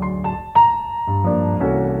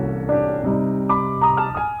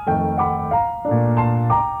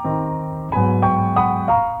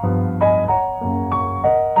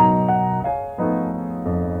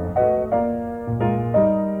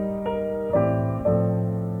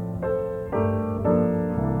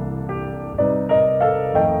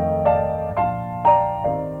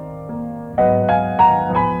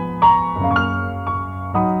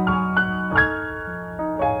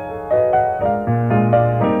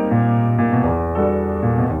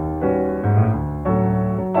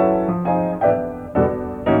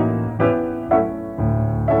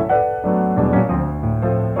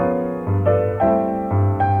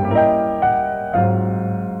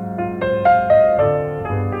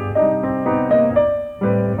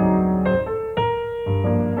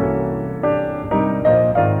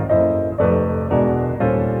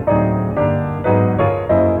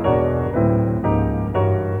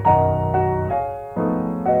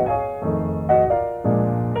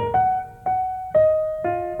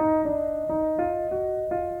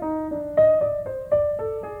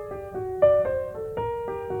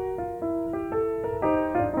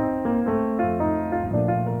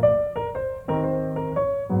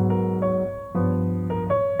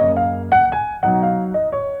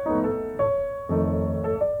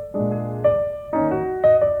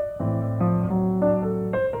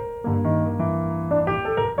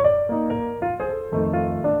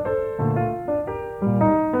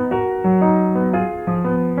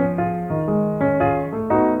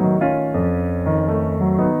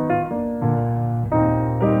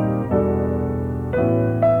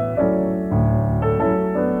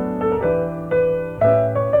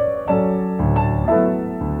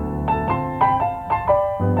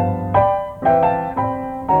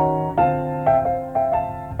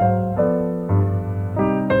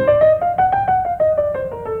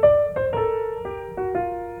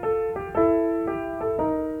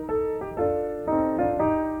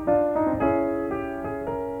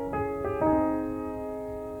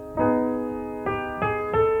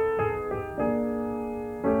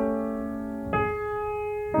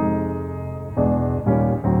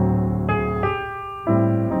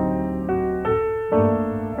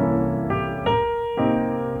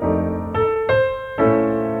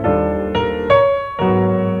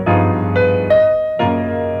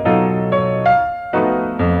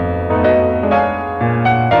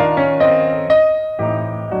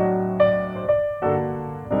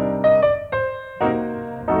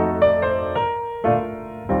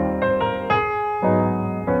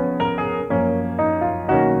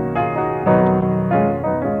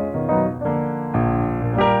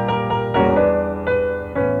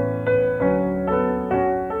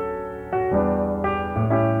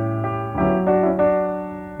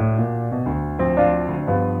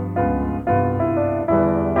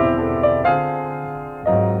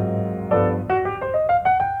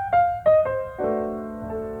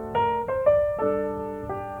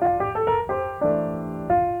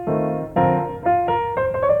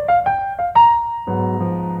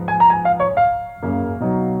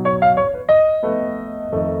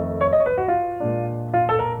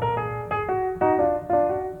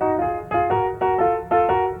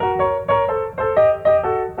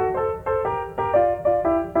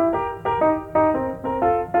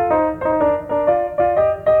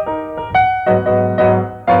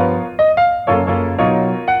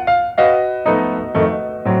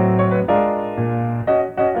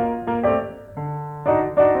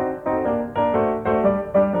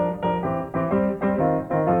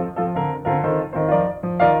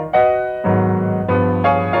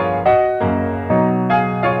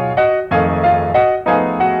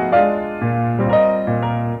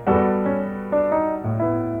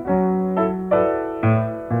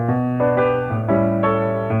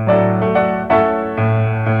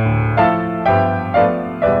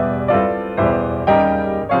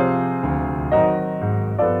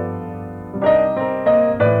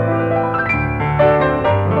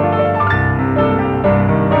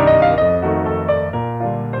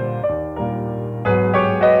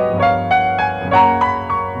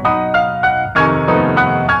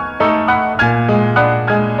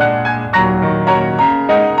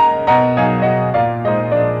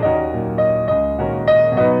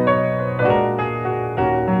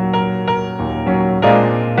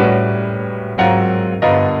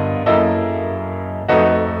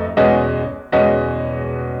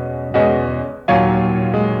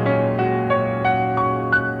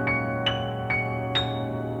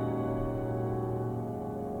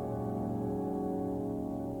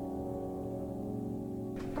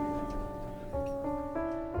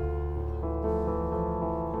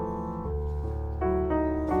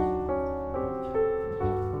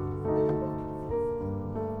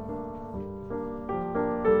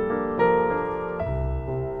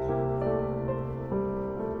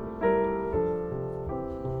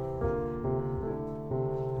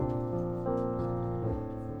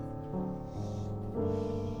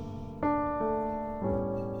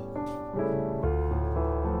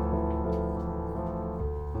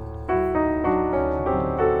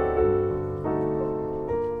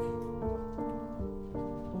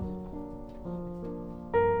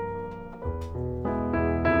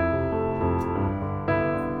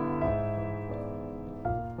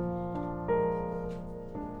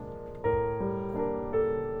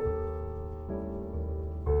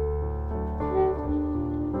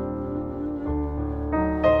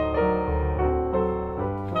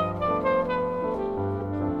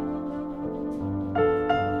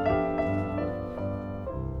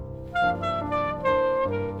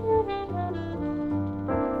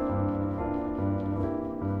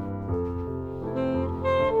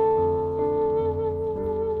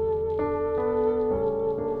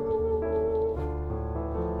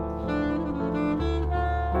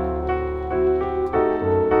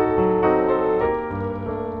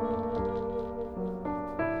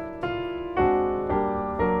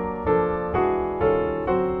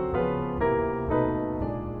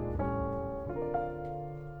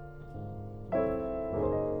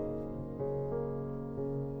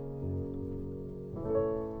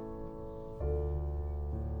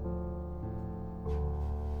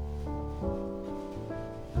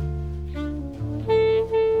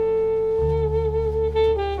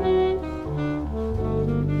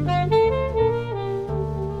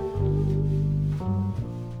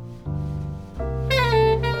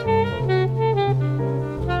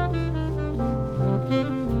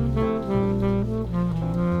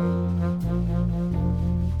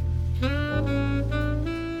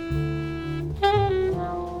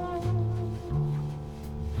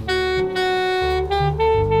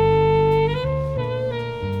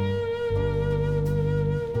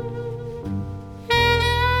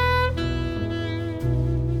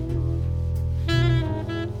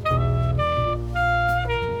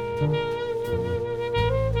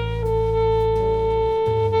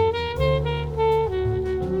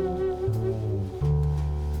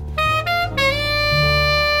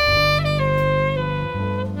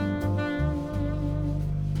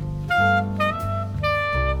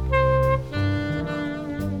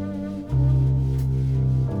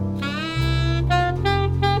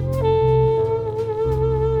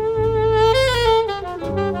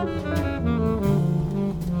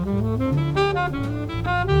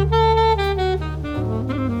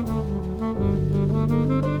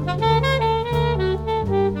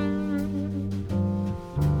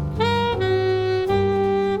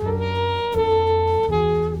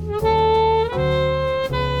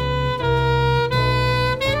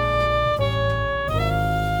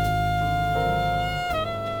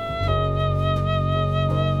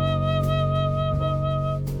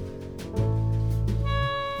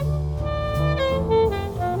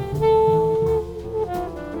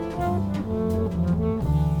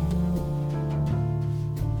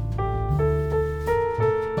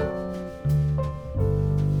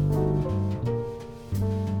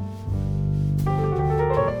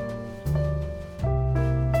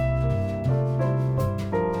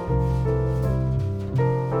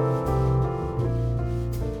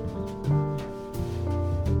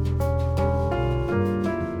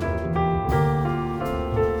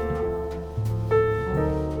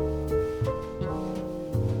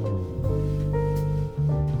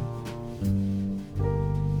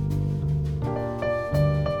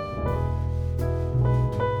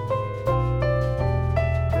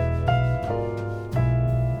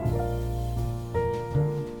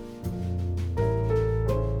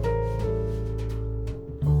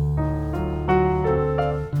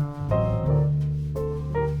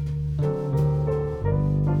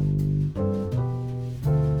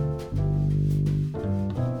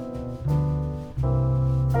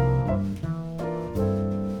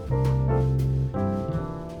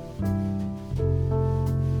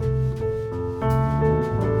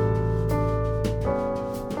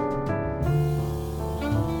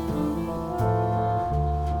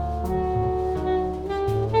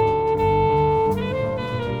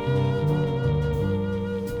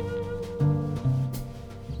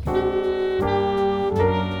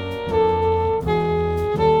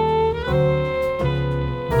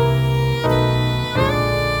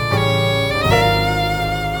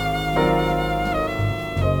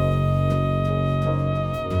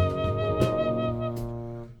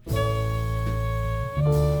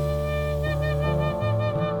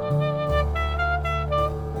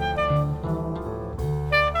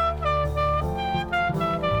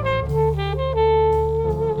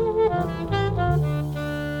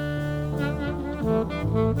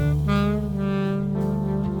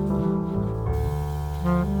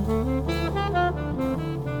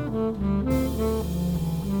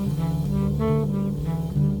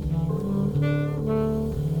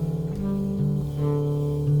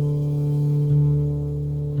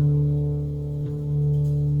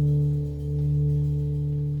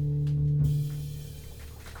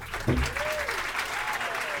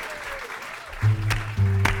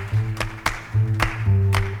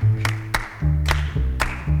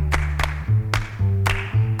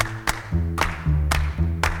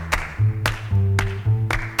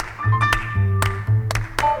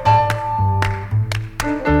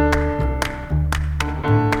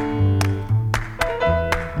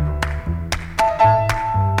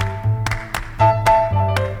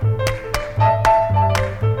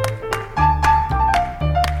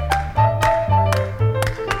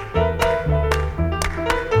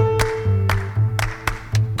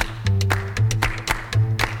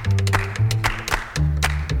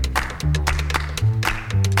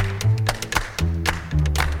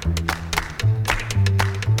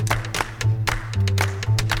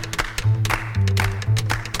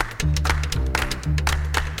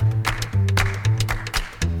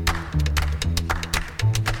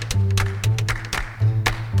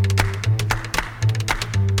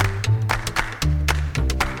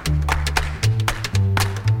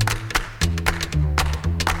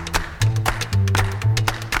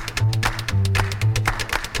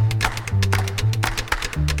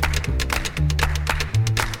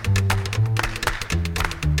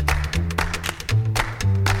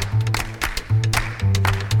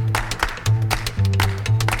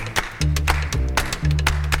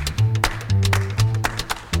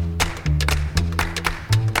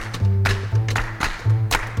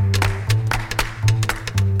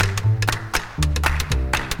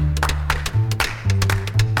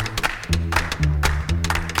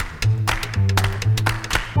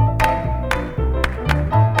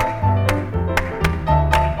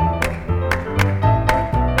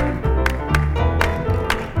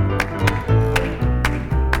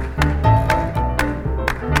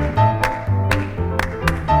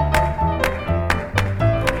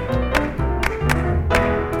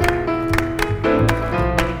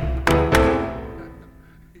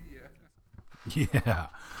 Yeah.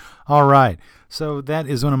 All right. So that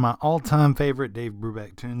is one of my all-time favorite Dave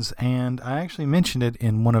Brubeck tunes, and I actually mentioned it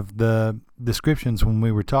in one of the descriptions when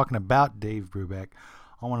we were talking about Dave Brubeck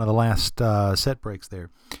on one of the last set breaks there.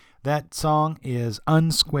 That song is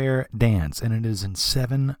Unsquare Dance, and it is in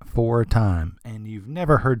 7/4 time, and you've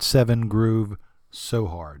never heard 7 groove so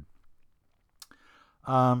hard.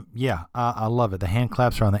 I love it. The hand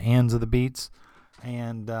claps are on the ends of the beats,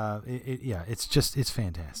 and it's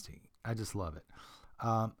fantastic. I just love it.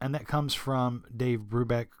 And that comes from Dave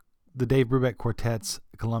Brubeck, the Dave Brubeck Quartet's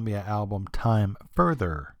Columbia album, Time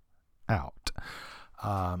Further Out.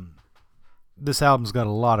 This album's got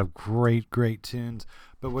a lot of great tunes,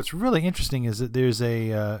 but what's really interesting is that there's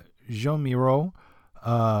a Jean Miro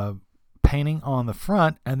painting on the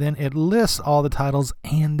front, and then it lists all the titles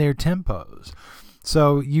and their tempos.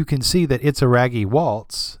 So you can see that It's a Raggy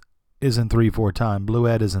Waltz is in 3/4 time.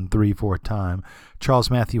 Bluette is in 3/4 time.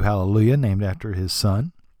 Charles Matthew Hallelujah, named after his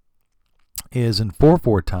son, is in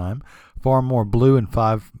 4/4 time. Far More Blue and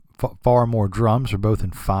Far More Drums are both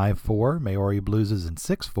in 5/4. Maori Blues is in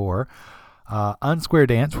 6/4. Unsquare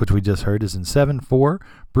Dance, which we just heard, is in 7/4.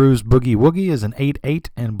 Bruised Boogie Woogie is in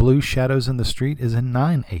 8/8, and Blue Shadows in the Street is in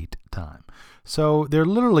 9/8 time. So they're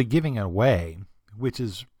literally giving it away, which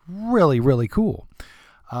is really cool.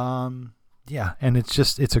 And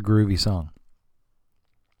it's a groovy song.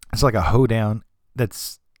 It's like a hoedown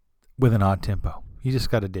that's with an odd tempo. You just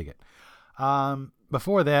got to dig it.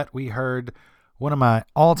 Before that, we heard one of my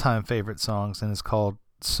all-time favorite songs, and it's called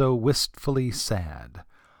So Wistfully Sad,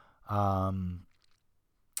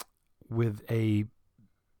 which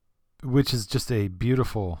is just a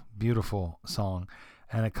beautiful song,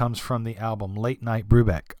 and it comes from the album Late Night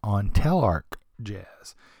Brubeck on Telarc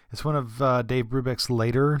Jazz. It's one of Dave Brubeck's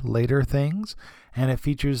later things, and it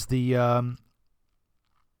features the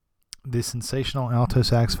sensational alto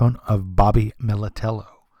saxophone of Bobby Militello.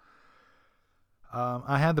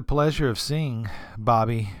 I had the pleasure of seeing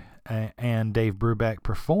Bobby and Dave Brubeck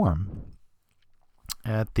perform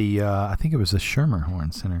at the I think it was the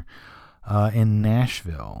Schermerhorn Center in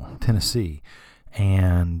Nashville, Tennessee,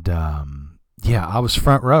 and I was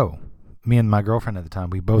front row. Me and my girlfriend at the time,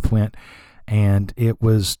 we both went. And it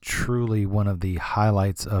was truly one of the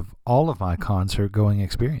highlights of all of my concert-going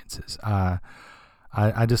experiences. I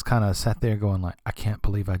just kind of sat there going like, I can't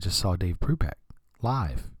believe I just saw Dave Brubeck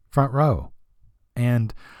live, front row.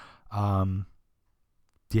 And,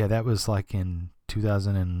 that was like in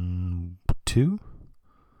 2002.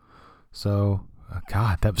 So,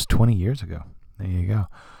 God, that was 20 years ago. There you go.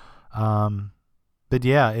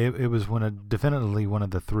 It was definitely one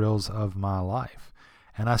of the thrills of my life.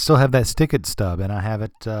 And I still have that stick-it stub, and I have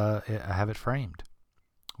it framed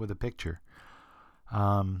with a picture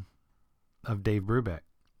of Dave Brubeck.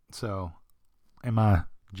 So, in my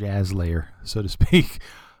jazz layer, so to speak.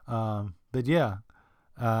 I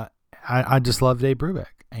just love Dave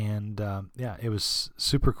Brubeck, and it was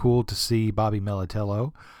super cool to see Bobby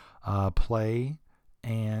Militello play.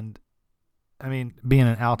 And I mean, being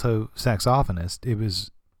an alto saxophonist, it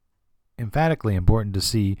was emphatically important to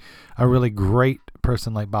see a really great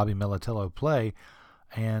person like Bobby Militello play,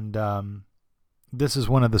 and this is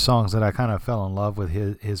one of the songs that I kind of fell in love with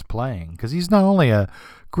his playing, because he's not only a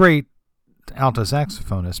great alto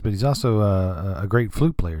saxophonist, but he's also a great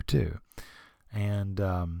flute player too. And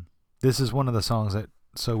this is one of the songs that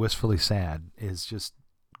So Wistfully Sad is just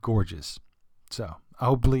gorgeous. So I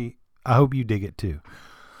hope you dig it too.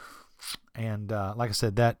 And like I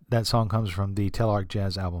said, that song comes from the Telarc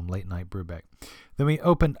Jazz album, Late Night Brubeck. Then we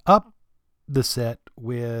opened up the set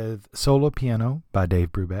with Solo Piano by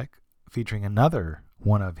Dave Brubeck, featuring another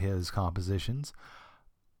one of his compositions,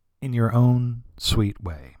 In Your Own Sweet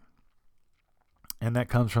Way. And that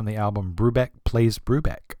comes from the album Brubeck Plays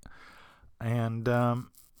Brubeck. And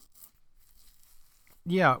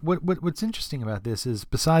what's interesting about this is,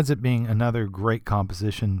 besides it being another great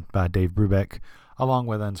composition by Dave Brubeck, along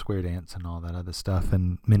with Unsquare Dance and all that other stuff,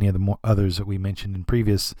 and many of the others that we mentioned in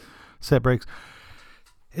previous set breaks,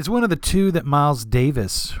 it's one of the two that Miles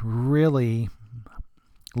Davis really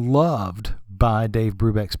loved by Dave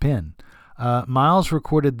Brubeck's pen. Miles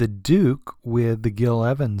recorded The Duke with the Gil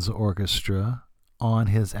Evans Orchestra on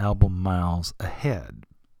his album Miles Ahead.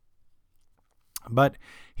 But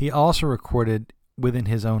he also recorded within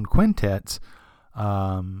his own quintets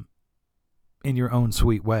In Your Own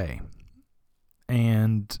Sweet Way.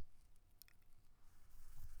 And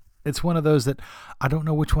it's one of those that I don't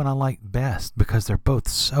know which one I like best, because they're both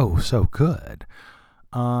so good.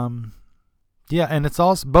 And it's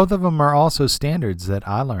also, both of them are also standards that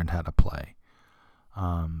I learned how to play.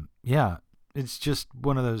 It's just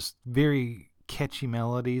one of those very catchy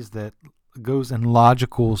melodies that goes in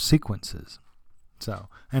logical sequences. So,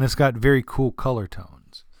 and it's got very cool color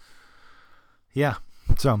tones. Yeah.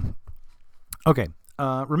 So, okay.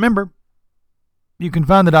 Remember, you can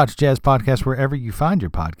find the Dr. Jazz Podcast wherever you find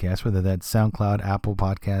your podcast, whether that's SoundCloud, Apple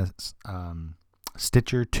Podcasts,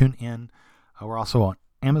 Stitcher, TuneIn. We're also on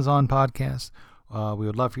Amazon Podcasts. We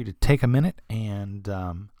would love for you to take a minute and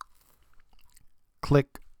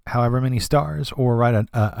click however many stars or write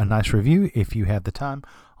a nice review if you have the time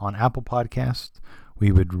on Apple Podcasts.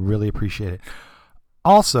 We would really appreciate it.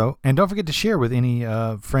 Also, and don't forget to share with any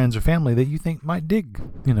friends or family that you think might dig,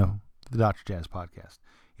 the Dr. Jazz Podcast,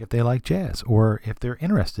 if they like jazz or if they're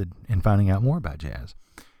interested in finding out more about jazz.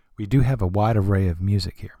 We do have a wide array of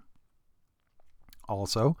music here.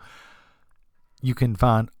 Also, you can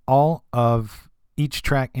find all of each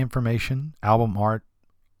track information, album art,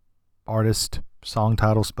 artist, song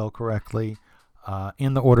title spelled correctly,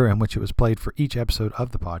 in the order in which it was played for each episode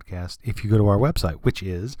of the podcast if you go to our website, which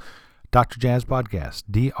is Dr. Jazz Podcast,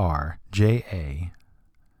 DRJAZZ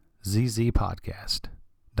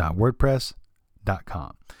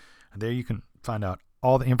Podcast.wordpress.com. And there you can find out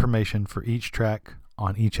all the information for each track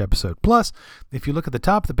on each episode. Plus, if you look at the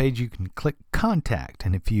top of the page, you can click Contact,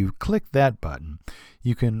 and if you click that button,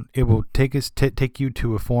 it will take you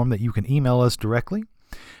to a form that you can email us directly,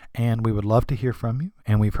 and we would love to hear from you.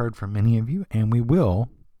 And we've heard from many of you, and we will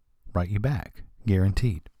write you back,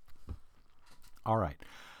 guaranteed. All right.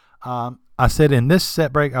 I said in this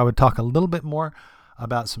set break I would talk a little bit more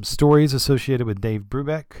about some stories associated with Dave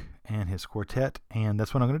Brubeck and his quartet, and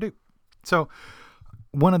that's what I'm going to do. So,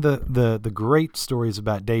 one of the great stories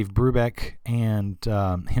about Dave Brubeck and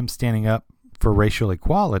him standing up for racial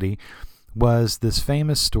equality was this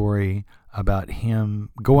famous story about him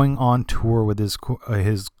going on tour with his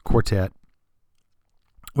quartet,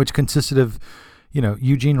 which consisted of,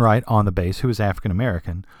 Eugene Wright on the bass, who was African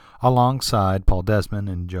American, alongside Paul Desmond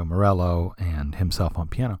and Joe Morello and himself on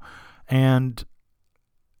piano. And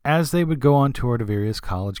as they would go on tour to various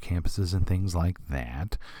college campuses and things like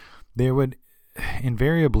that, there would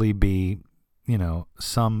invariably be,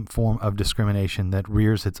 some form of discrimination that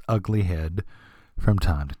rears its ugly head from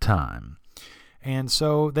time to time. And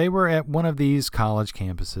so they were at one of these college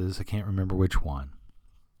campuses. I can't remember which one.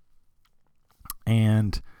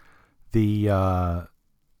 And the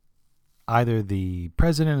either the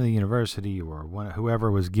president of the university or whoever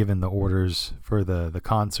was given the orders for the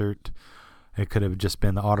concert, it could have just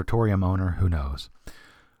been the auditorium owner, who knows,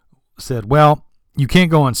 said, well, you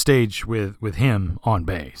can't go on stage with him on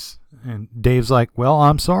bass. And Dave's like, well,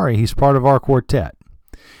 I'm sorry, he's part of our quartet.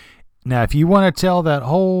 Now, if you want to tell that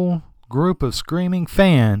whole group of screaming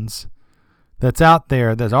fans that's out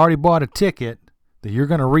there that's already bought a ticket that you're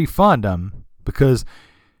going to refund them because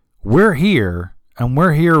we're here and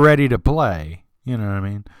we're here ready to play, you know what I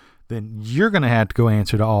mean, then you're going to have to go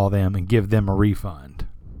answer to all of them and give them a refund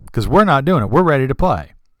because we're not doing it. We're ready to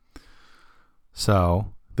play.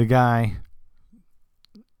 So the guy,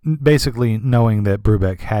 basically knowing that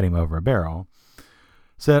Brubeck had him over a barrel,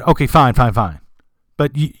 said, okay, fine.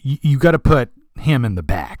 But you got to put him in the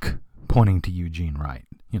back, pointing to Eugene Wright.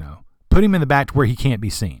 Put him in the back to where he can't be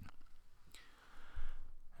seen.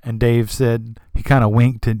 And Dave said, he kind of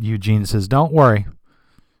winked at Eugene and says, don't worry,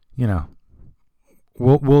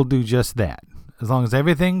 we'll do just that. As long as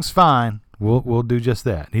everything's fine, we'll do just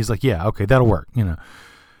that. And he's like, yeah, okay, that'll work,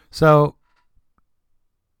 So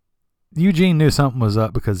Eugene knew something was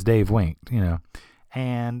up because Dave winked,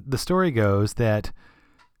 And the story goes that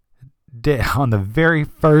on the very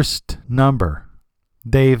first number,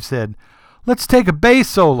 Dave said, let's take a bass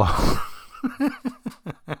solo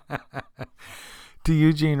to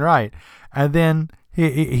Eugene Wright. And then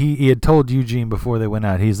he had told Eugene before they went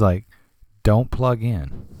out, he's like, don't plug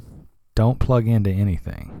in. Don't plug into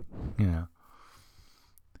anything,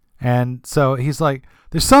 And so he's like,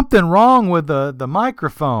 there's something wrong with the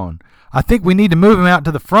microphone. I think we need to move him out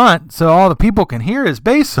to the front so all the people can hear his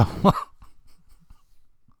bass solo.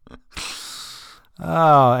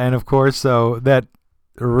 Oh, and of course, so that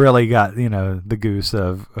really got, the goose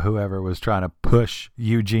of whoever was trying to push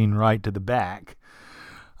Eugene Wright to the back.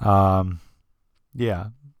 Yeah.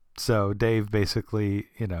 So Dave basically,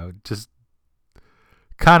 just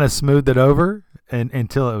kind of smoothed it over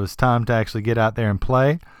until it was time to actually get out there and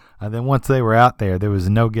play. And then once they were out there, there was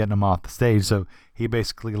no getting them off the stage. So he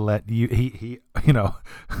basically he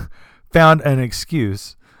found an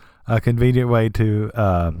excuse, a convenient way to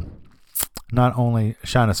not only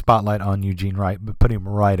shine a spotlight on Eugene Wright, but put him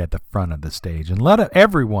right at the front of the stage and let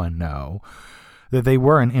everyone know that they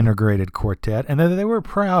were an integrated quartet and that they were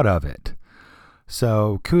proud of it.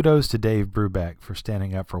 So kudos to Dave Brubeck for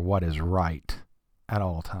standing up for what is right at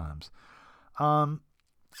all times.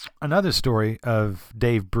 Another story of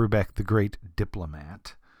Dave Brubeck, the great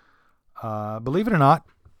diplomat. Believe it or not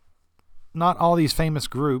all these famous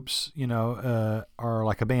groups, are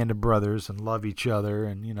like a band of brothers and love each other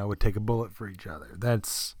and, would take a bullet for each other.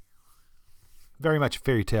 That's very much a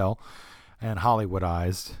fairy tale and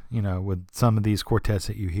Hollywoodized, with some of these quartets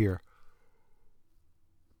that you hear.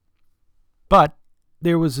 But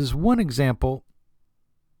there was this one example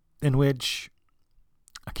in which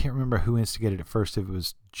I can't remember who instigated it first, if it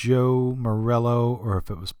was Joe Morello or if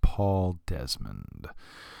it was Paul Desmond.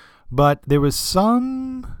 But there was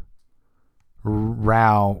some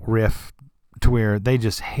riff to where they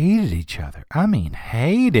just hated each other. I mean,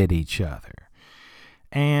 hated each other.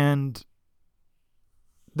 And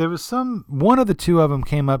there was one of the two of them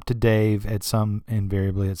came up to Dave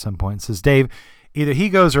invariably at some point and says, Dave, either he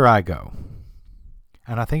goes or I go.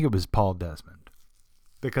 And I think it was Paul Desmond,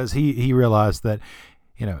 because he realized that,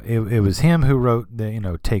 it was him who wrote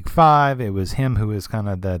the, Take 5. It was him who is kind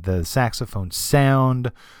of the saxophone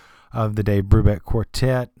sound of the Dave Brubeck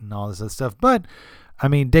Quartet and all this other stuff. But, I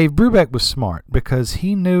mean, Dave Brubeck was smart, because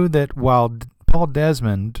he knew that while Paul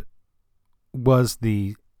Desmond was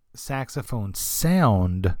the saxophone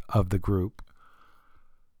sound of the group,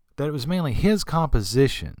 that it was mainly his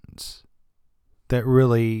compositions that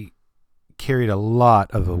really carried a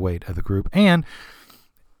lot of the weight of the group. And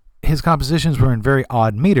his compositions were in very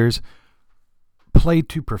odd meters, played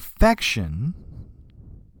to perfection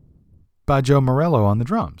by Joe Morello on the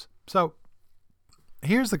drums. So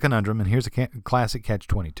here's the conundrum, and here's a classic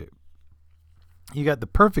catch-22. You got the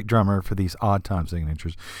perfect drummer for these odd time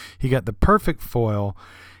signatures. You got the perfect foil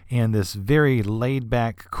and this very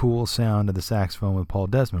laid-back, cool sound of the saxophone with Paul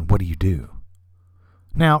Desmond. What do you do?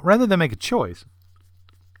 Now, rather than make a choice,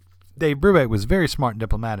 Dave Brubeck was very smart and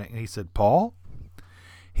diplomatic, and he said, Paul,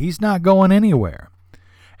 he's not going anywhere,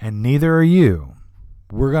 and neither are you.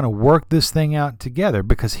 We're going to work this thing out together,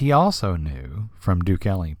 because he also knew from Duke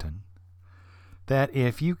Ellington that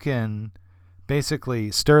if you can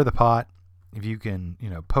basically stir the pot, if you can,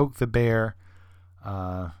 poke the bear,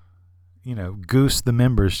 goose the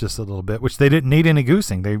members just a little bit, which they didn't need any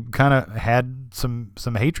goosing. They kind of had some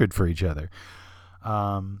hatred for each other.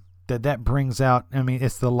 That brings out,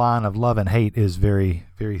 it's the line of love and hate is very,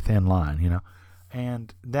 very thin line,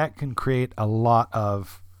 and that can create a lot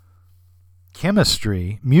of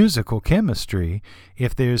chemistry, musical chemistry,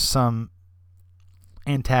 if there's some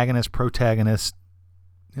antagonist, protagonist,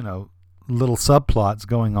 little subplots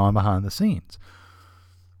going on behind the scenes.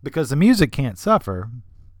 Because the music can't suffer,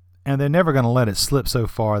 and they're never going to let it slip so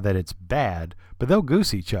far that it's bad, but they'll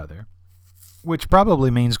goose each other, which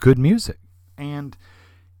probably means good music. And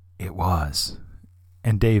it was.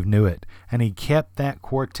 And Dave knew it. And he kept that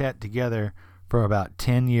quartet together for about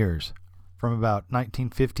 10 years, from about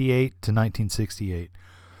 1958 to 1968.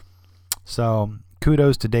 So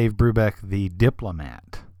kudos to Dave Brubeck, the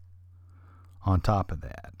diplomat, on top of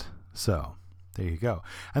that. So there you go.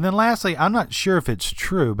 And then lastly, I'm not sure if it's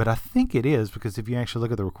true, but I think it is, because if you actually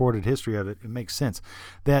look at the recorded history of it, it makes sense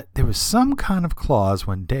that there was some kind of clause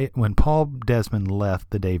when Paul Desmond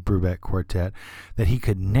left the Dave Brubeck Quartet that he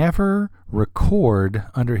could never record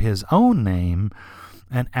under his own name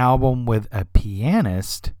an album with a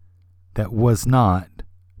pianist that was not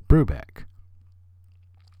Brubeck.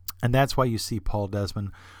 And that's why you see Paul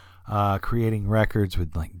Desmond creating records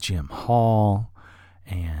with like Jim Hall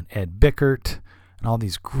and Ed Bickert and all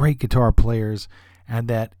these great guitar players, and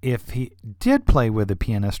that if he did play with a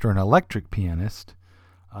pianist or an electric pianist,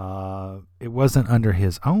 it wasn't under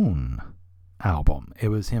his own album. It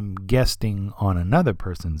was him guesting on another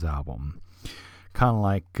person's album. Kind of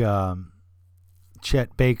like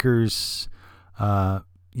Chet Baker's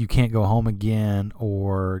You Can't Go Home Again,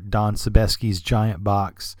 or Don Sebesky's Giant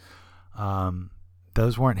Box.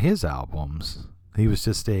 Those weren't his albums. He was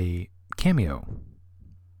just a cameo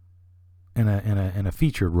in a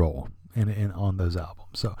featured role in on those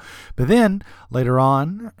albums. So, but then later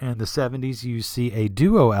on in the 70s, you see a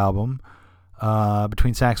duo album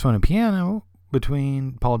between saxophone and piano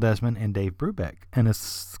between Paul Desmond and Dave Brubeck, and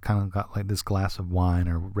it's kind of got like this glass of wine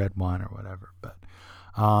or red wine or whatever. But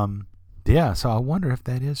yeah, so I wonder if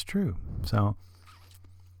that is true. So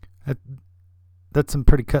that's some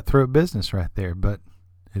pretty cutthroat business right there, but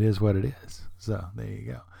it is what it is. So there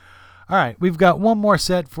you go. All right, we've got one more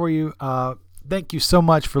set for you. Thank you so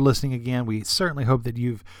much for listening again. We certainly hope that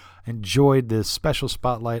you've enjoyed this special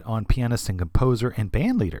spotlight on pianist and composer and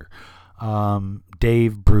bandleader,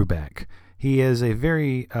 Dave Brubeck. He is a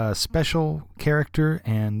very special character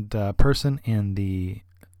and person in the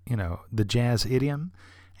jazz idiom,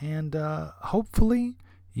 and hopefully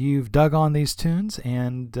you've dug on these tunes,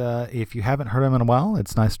 and if you haven't heard them in a while,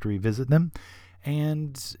 it's nice to revisit them.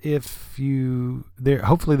 And if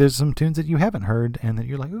hopefully there's some tunes that you haven't heard and that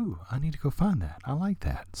you're like, ooh, I need to go find that. I like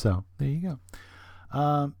that. So there you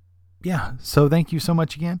go. So thank you so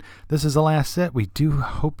much again. This is the last set. We do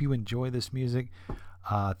hope you enjoy this music.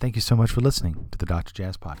 Thank you so much for listening to the Dr.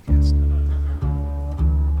 Jazz Podcast.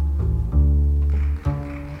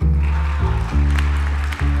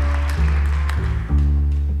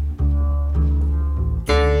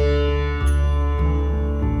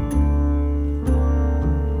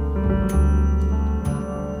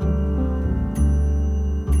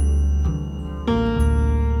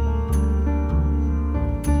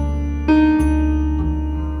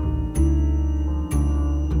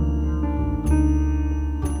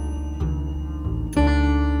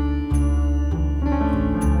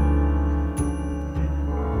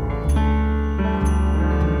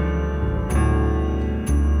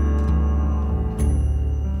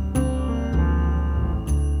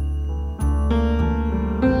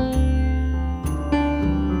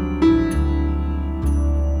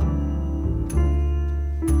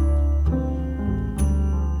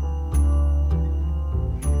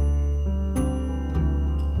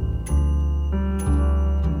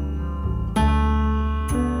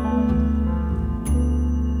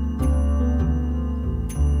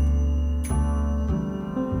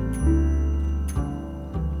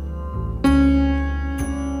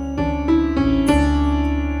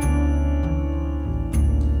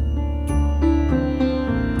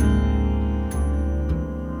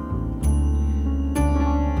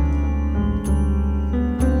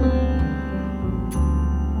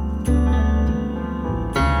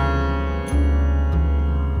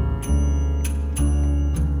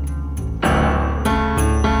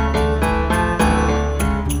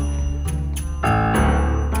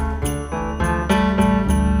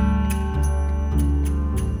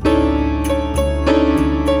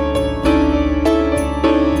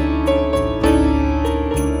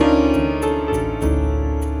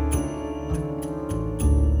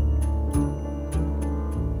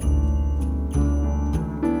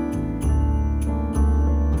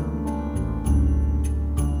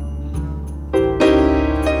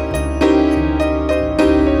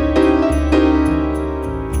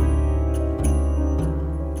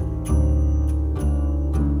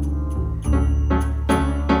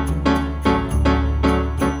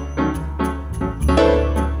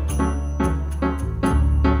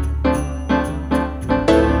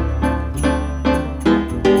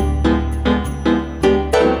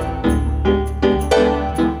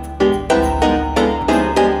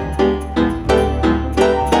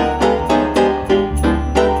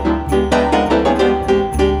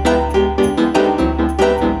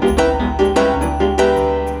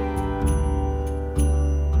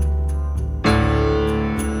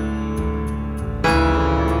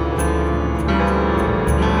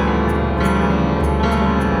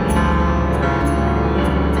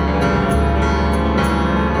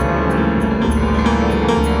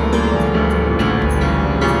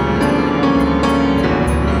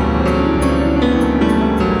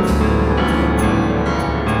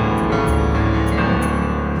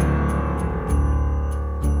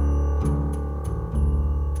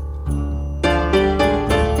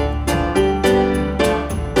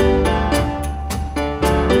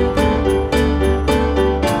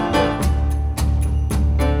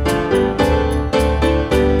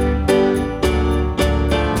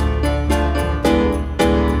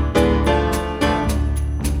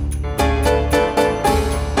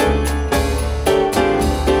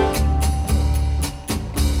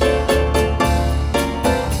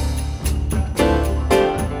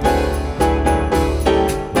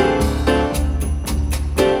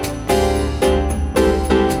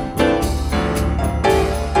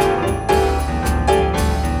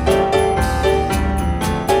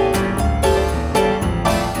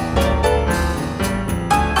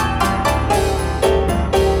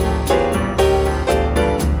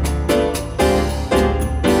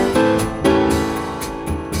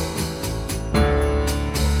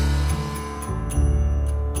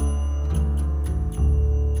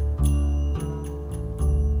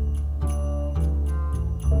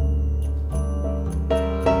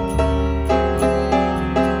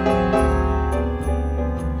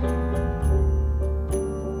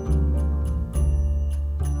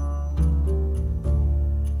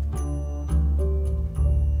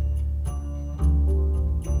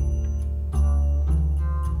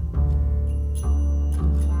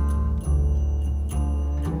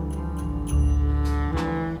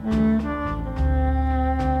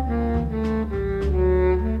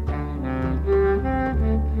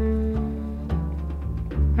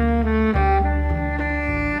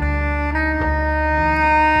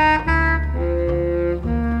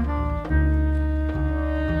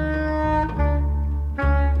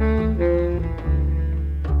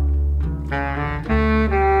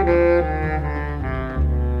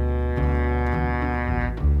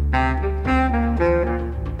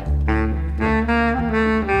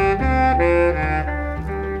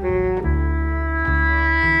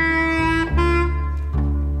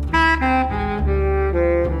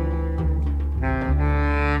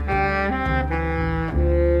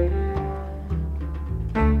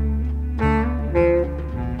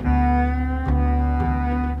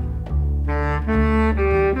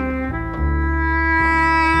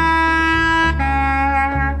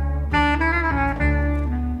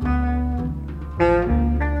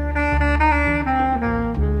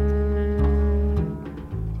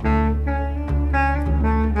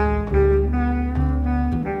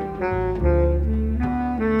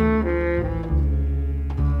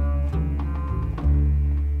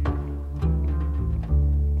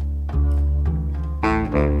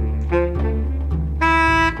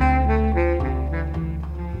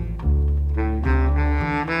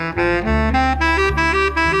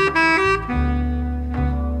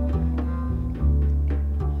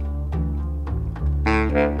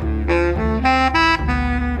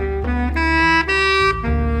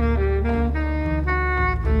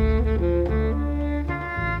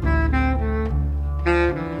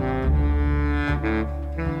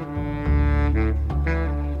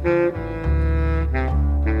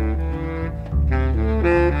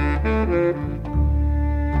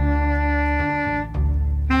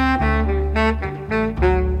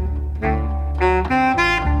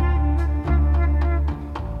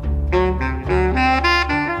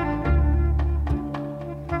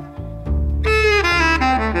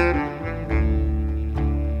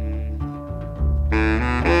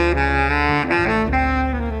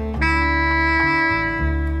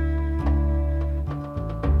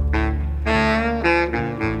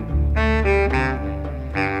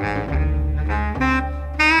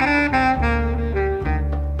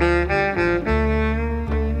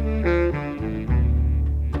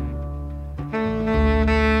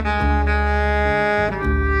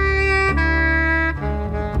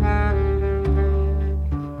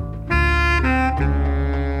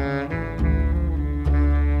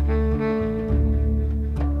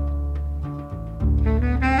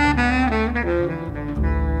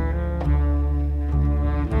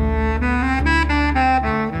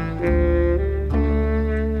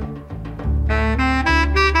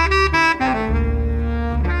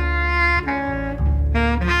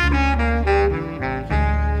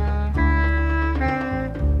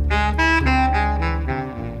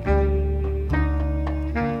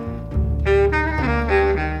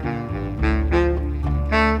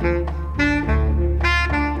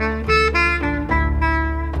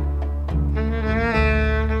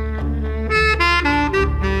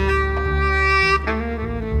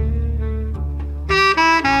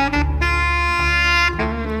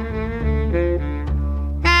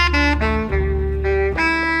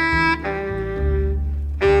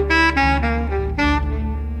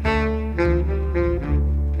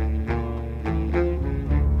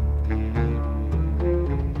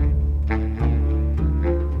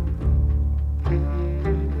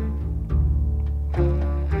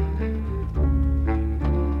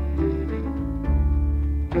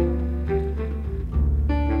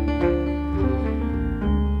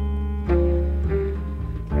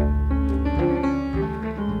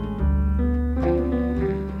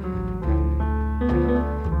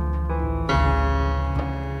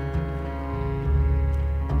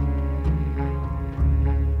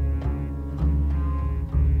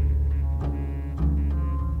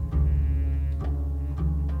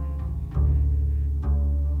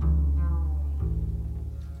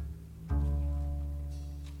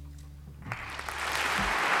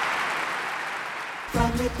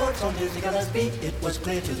 on reports on music on his beat. It was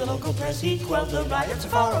clear to the local press he quelled the riots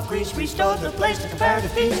of far off Greece, restored the place to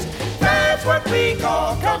comparative peace. That's what we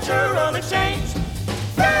call cultural exchange.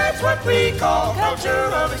 That's what we call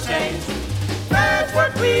cultural exchange. That's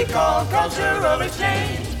what we call cultural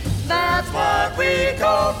exchange. That's what we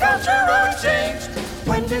call cultural exchange.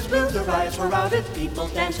 When this blew, the riots were routed. People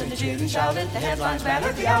danced and cheered and shouted. The headlines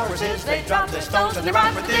mattered, the hour was his. They dropped their stones and they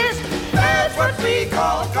rhymed with this. That's what we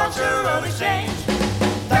call cultural exchange.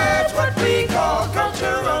 That's what we call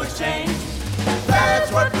cultural exchange.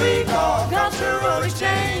 That's what we call cultural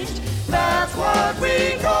exchange. That's what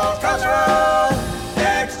we call cultural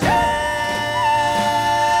exchange.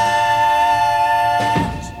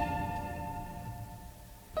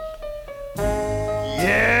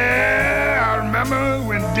 Yeah, I remember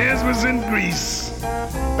when Diz was in Greece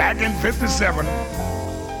back in '57.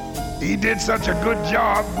 He did such a good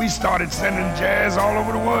job, we started sending jazz all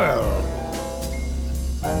over the world.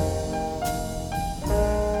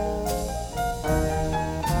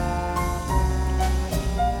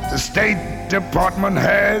 The State Department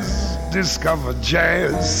has discovered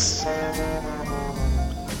jazz.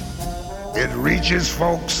 It reaches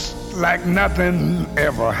folks like nothing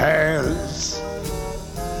ever has.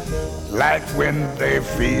 Like when they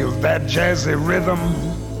feel that jazzy rhythm,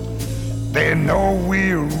 they know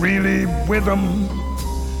we're really with them.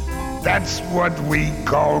 That's what we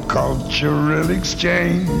call cultural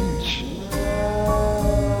exchange.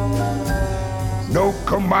 No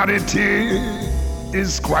commodity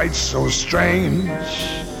is quite so strange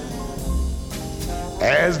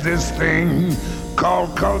as this thing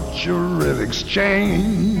called cultural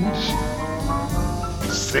exchange.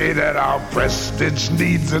 Say that our prestige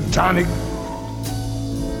needs a tonic,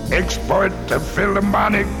 export the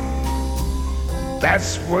Philharmonic.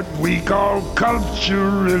 That's what we call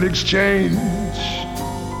cultural exchange.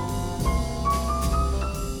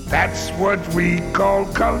 That's what we call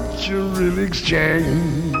cultural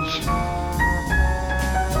exchange.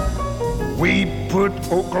 We put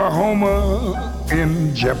Oklahoma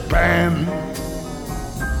in Japan.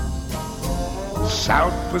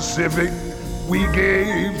 South Pacific we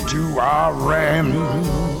gave to Iran.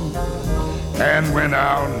 And when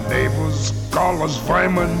our neighbors call us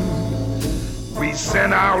vermin, we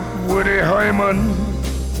send out Woody Herman.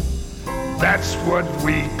 That's what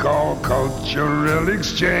we call cultural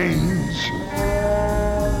exchange.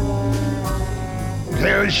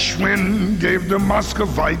 Gershwin gave the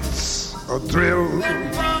Muscovites a thrill.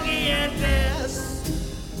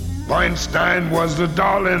 Bernstein was the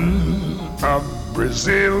darling of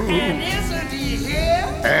Brazil. And isn't he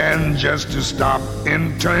here? And just to stop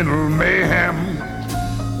internal mayhem,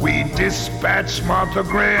 we dispatched Martha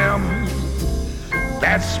Graham.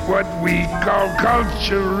 That's what we call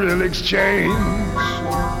cultural exchange.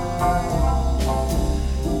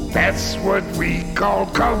 That's what we call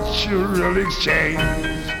cultural exchange.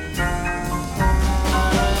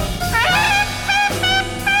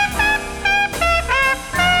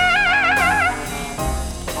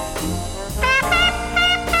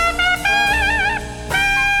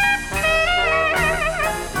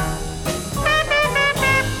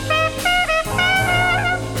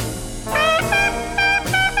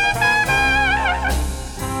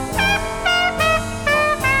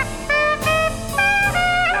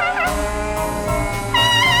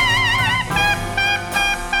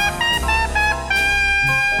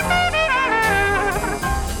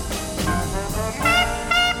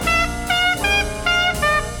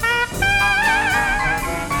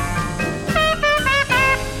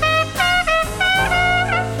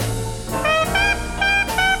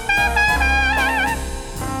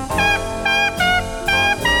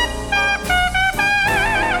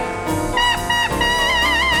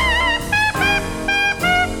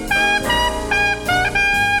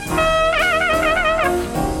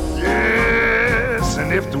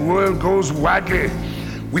 Goes wacky,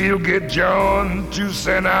 we'll get John to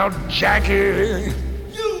send out Jackie.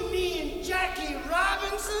 You mean Jackie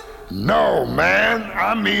Robinson? No, man,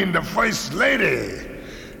 I mean the First Lady.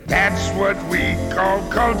 That's what we call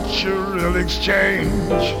cultural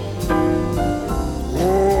exchange.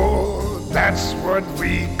 Oh, that's what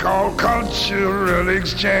we call cultural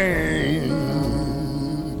exchange.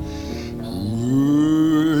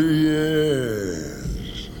 Ooh, yes.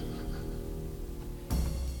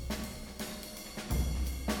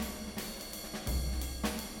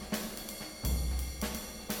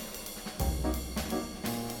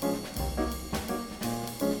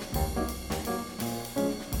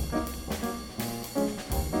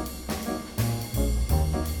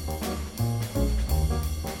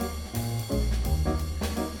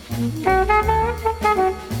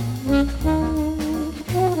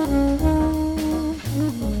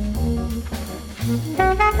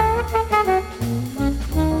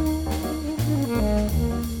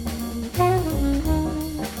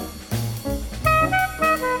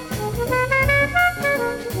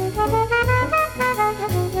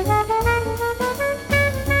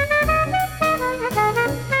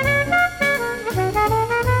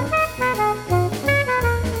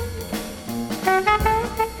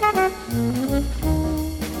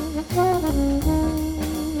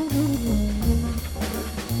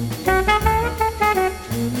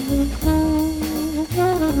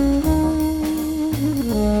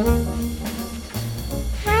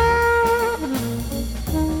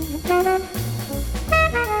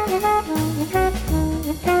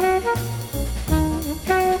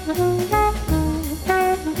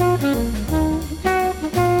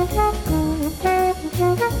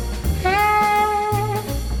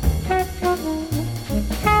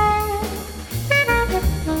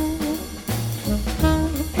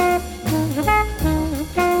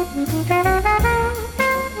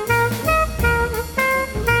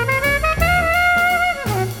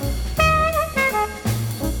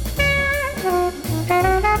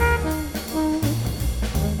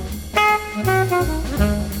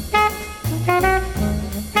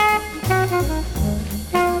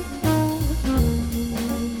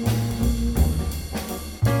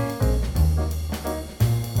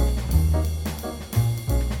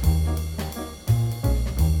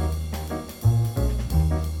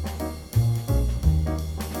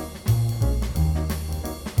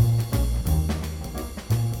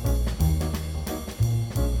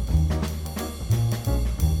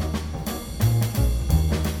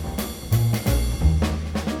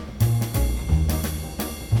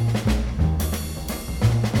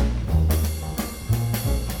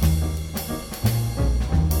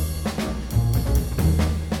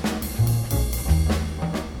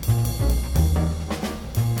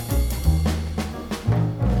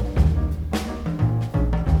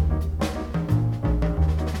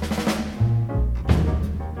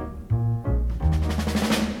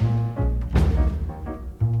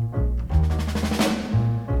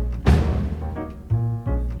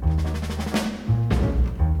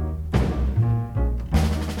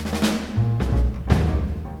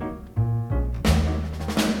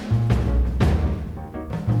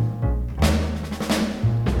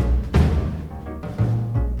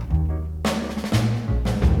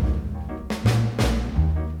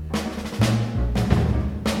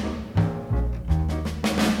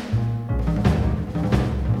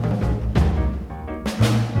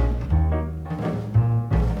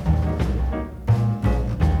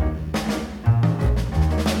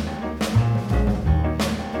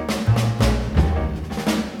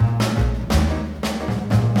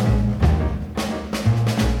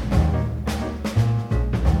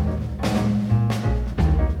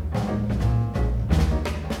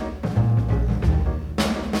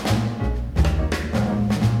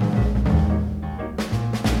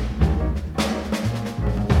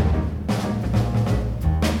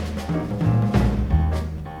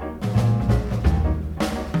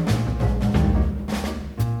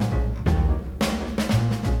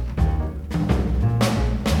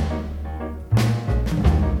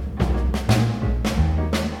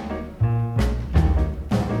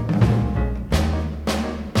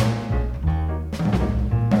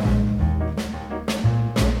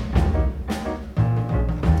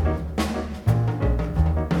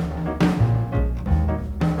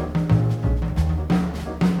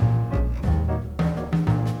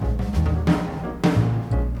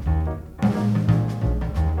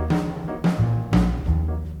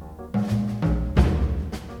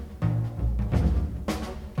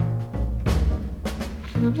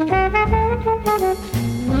 Yeah.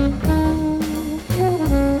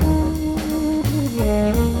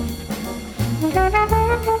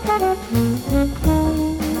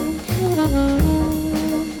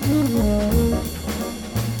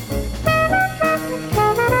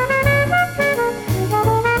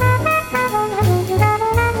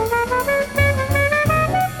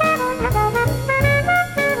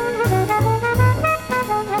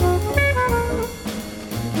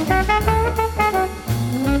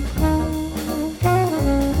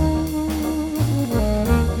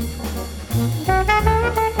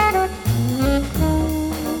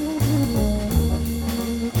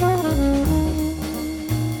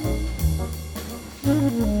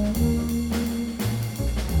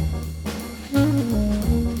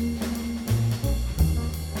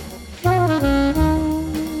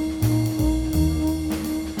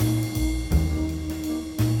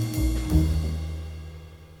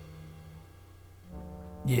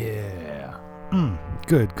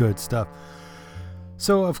 Good stuff.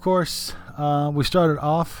 So, of course, we started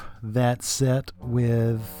off that set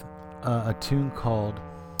with a tune called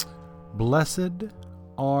Blessed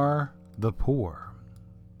Are the Poor,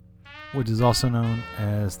 which is also known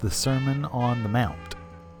as the Sermon on the Mount.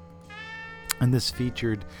 And this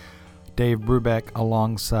featured Dave Brubeck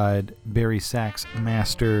alongside Barry Sax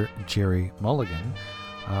master Jerry Mulligan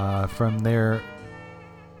from their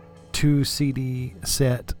 2-CD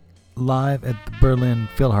set live at the Berlin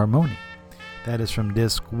Philharmonic. That is from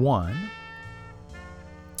disc 1.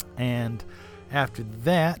 And after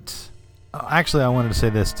that, actually I wanted to say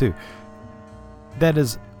this too. That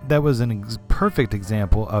was a perfect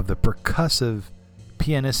example of the percussive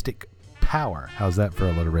pianistic power, how's that for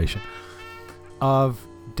alliteration, of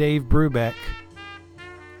Dave Brubeck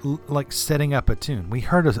like setting up a tune. We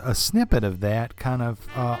heard a snippet of that kind of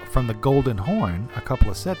from the Golden Horn a couple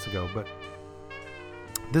of sets ago, but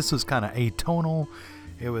this was kind of atonal.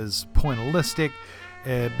 It was pointillistic,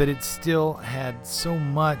 but it still had so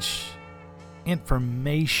much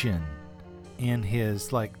information in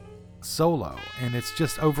his like solo, and it's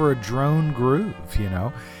just over a drone groove, you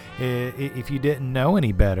know. If you didn't know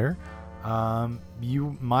any better,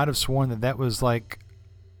 you might have sworn that was like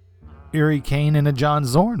Erie Kane in a John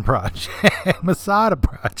Zorn project, Masada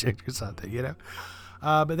project or something, you know.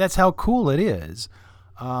 But that's how cool it is.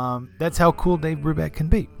 That's how cool Dave Brubeck can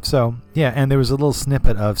be. So, yeah, and there was a little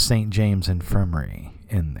snippet of St. James Infirmary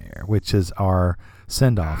in there, which is our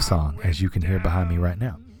send-off song, as you can hear behind me right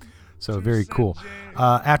now. So, very cool.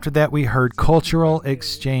 After that, we heard Cultural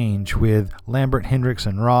Exchange with Lambert Hendricks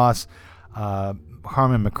and Ross,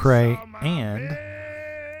 Harmon McRae, and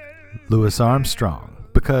Louis Armstrong.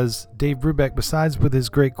 Because Dave Brubeck, besides with his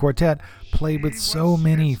great quartet, played with so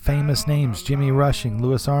many famous names: Jimmy Rushing,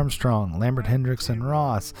 Louis Armstrong, Lambert Hendricks and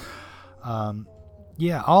Ross.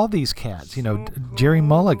 Yeah, all these cats, you know, Jerry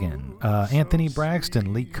Mulligan, Anthony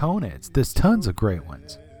Braxton, Lee Konitz. There's tons of great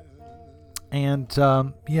ones. And,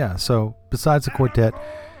 yeah, so besides the quartet,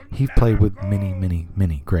 he played with many, many,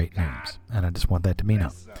 many great names. And I just want that to be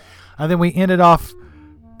known. And then we ended off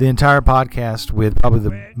the entire podcast with probably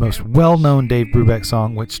the most well-known Dave Brubeck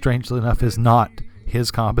song, which strangely enough is not his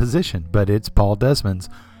composition, but it's Paul Desmond's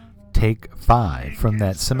Take 5 from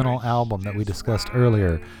that seminal album that we discussed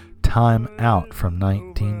earlier, Time Out, from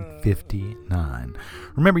 1959.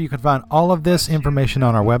 Remember, you can find all of this information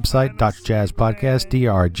on our website, Dr. Jazz Podcast,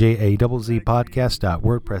 DRJAZZ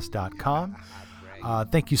podcast.wordpress.com.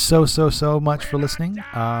 Thank you so much for listening.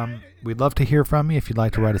 We'd love to hear from you if you'd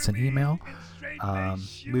like to write us an email.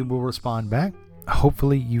 We will respond back.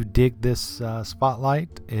 Hopefully you dig this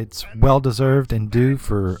spotlight. It's well-deserved and due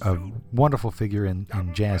for a wonderful figure in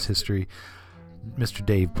jazz history, Mr.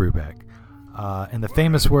 Dave Brubeck. In the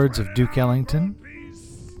famous words of Duke Ellington,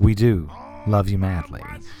 we do love you madly,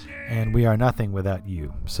 and we are nothing without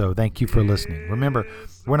you. So thank you for listening. Remember,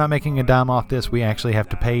 we're not making a dime off this. We actually have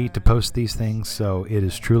to pay to post these things, so it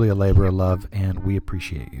is truly a labor of love, and we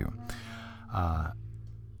appreciate you.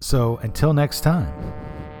 So until next time,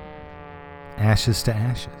 ashes to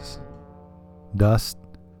ashes, dust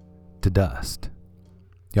to dust.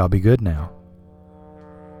 Y'all be good now,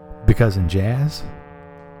 because in jazz,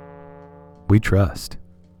 we trust.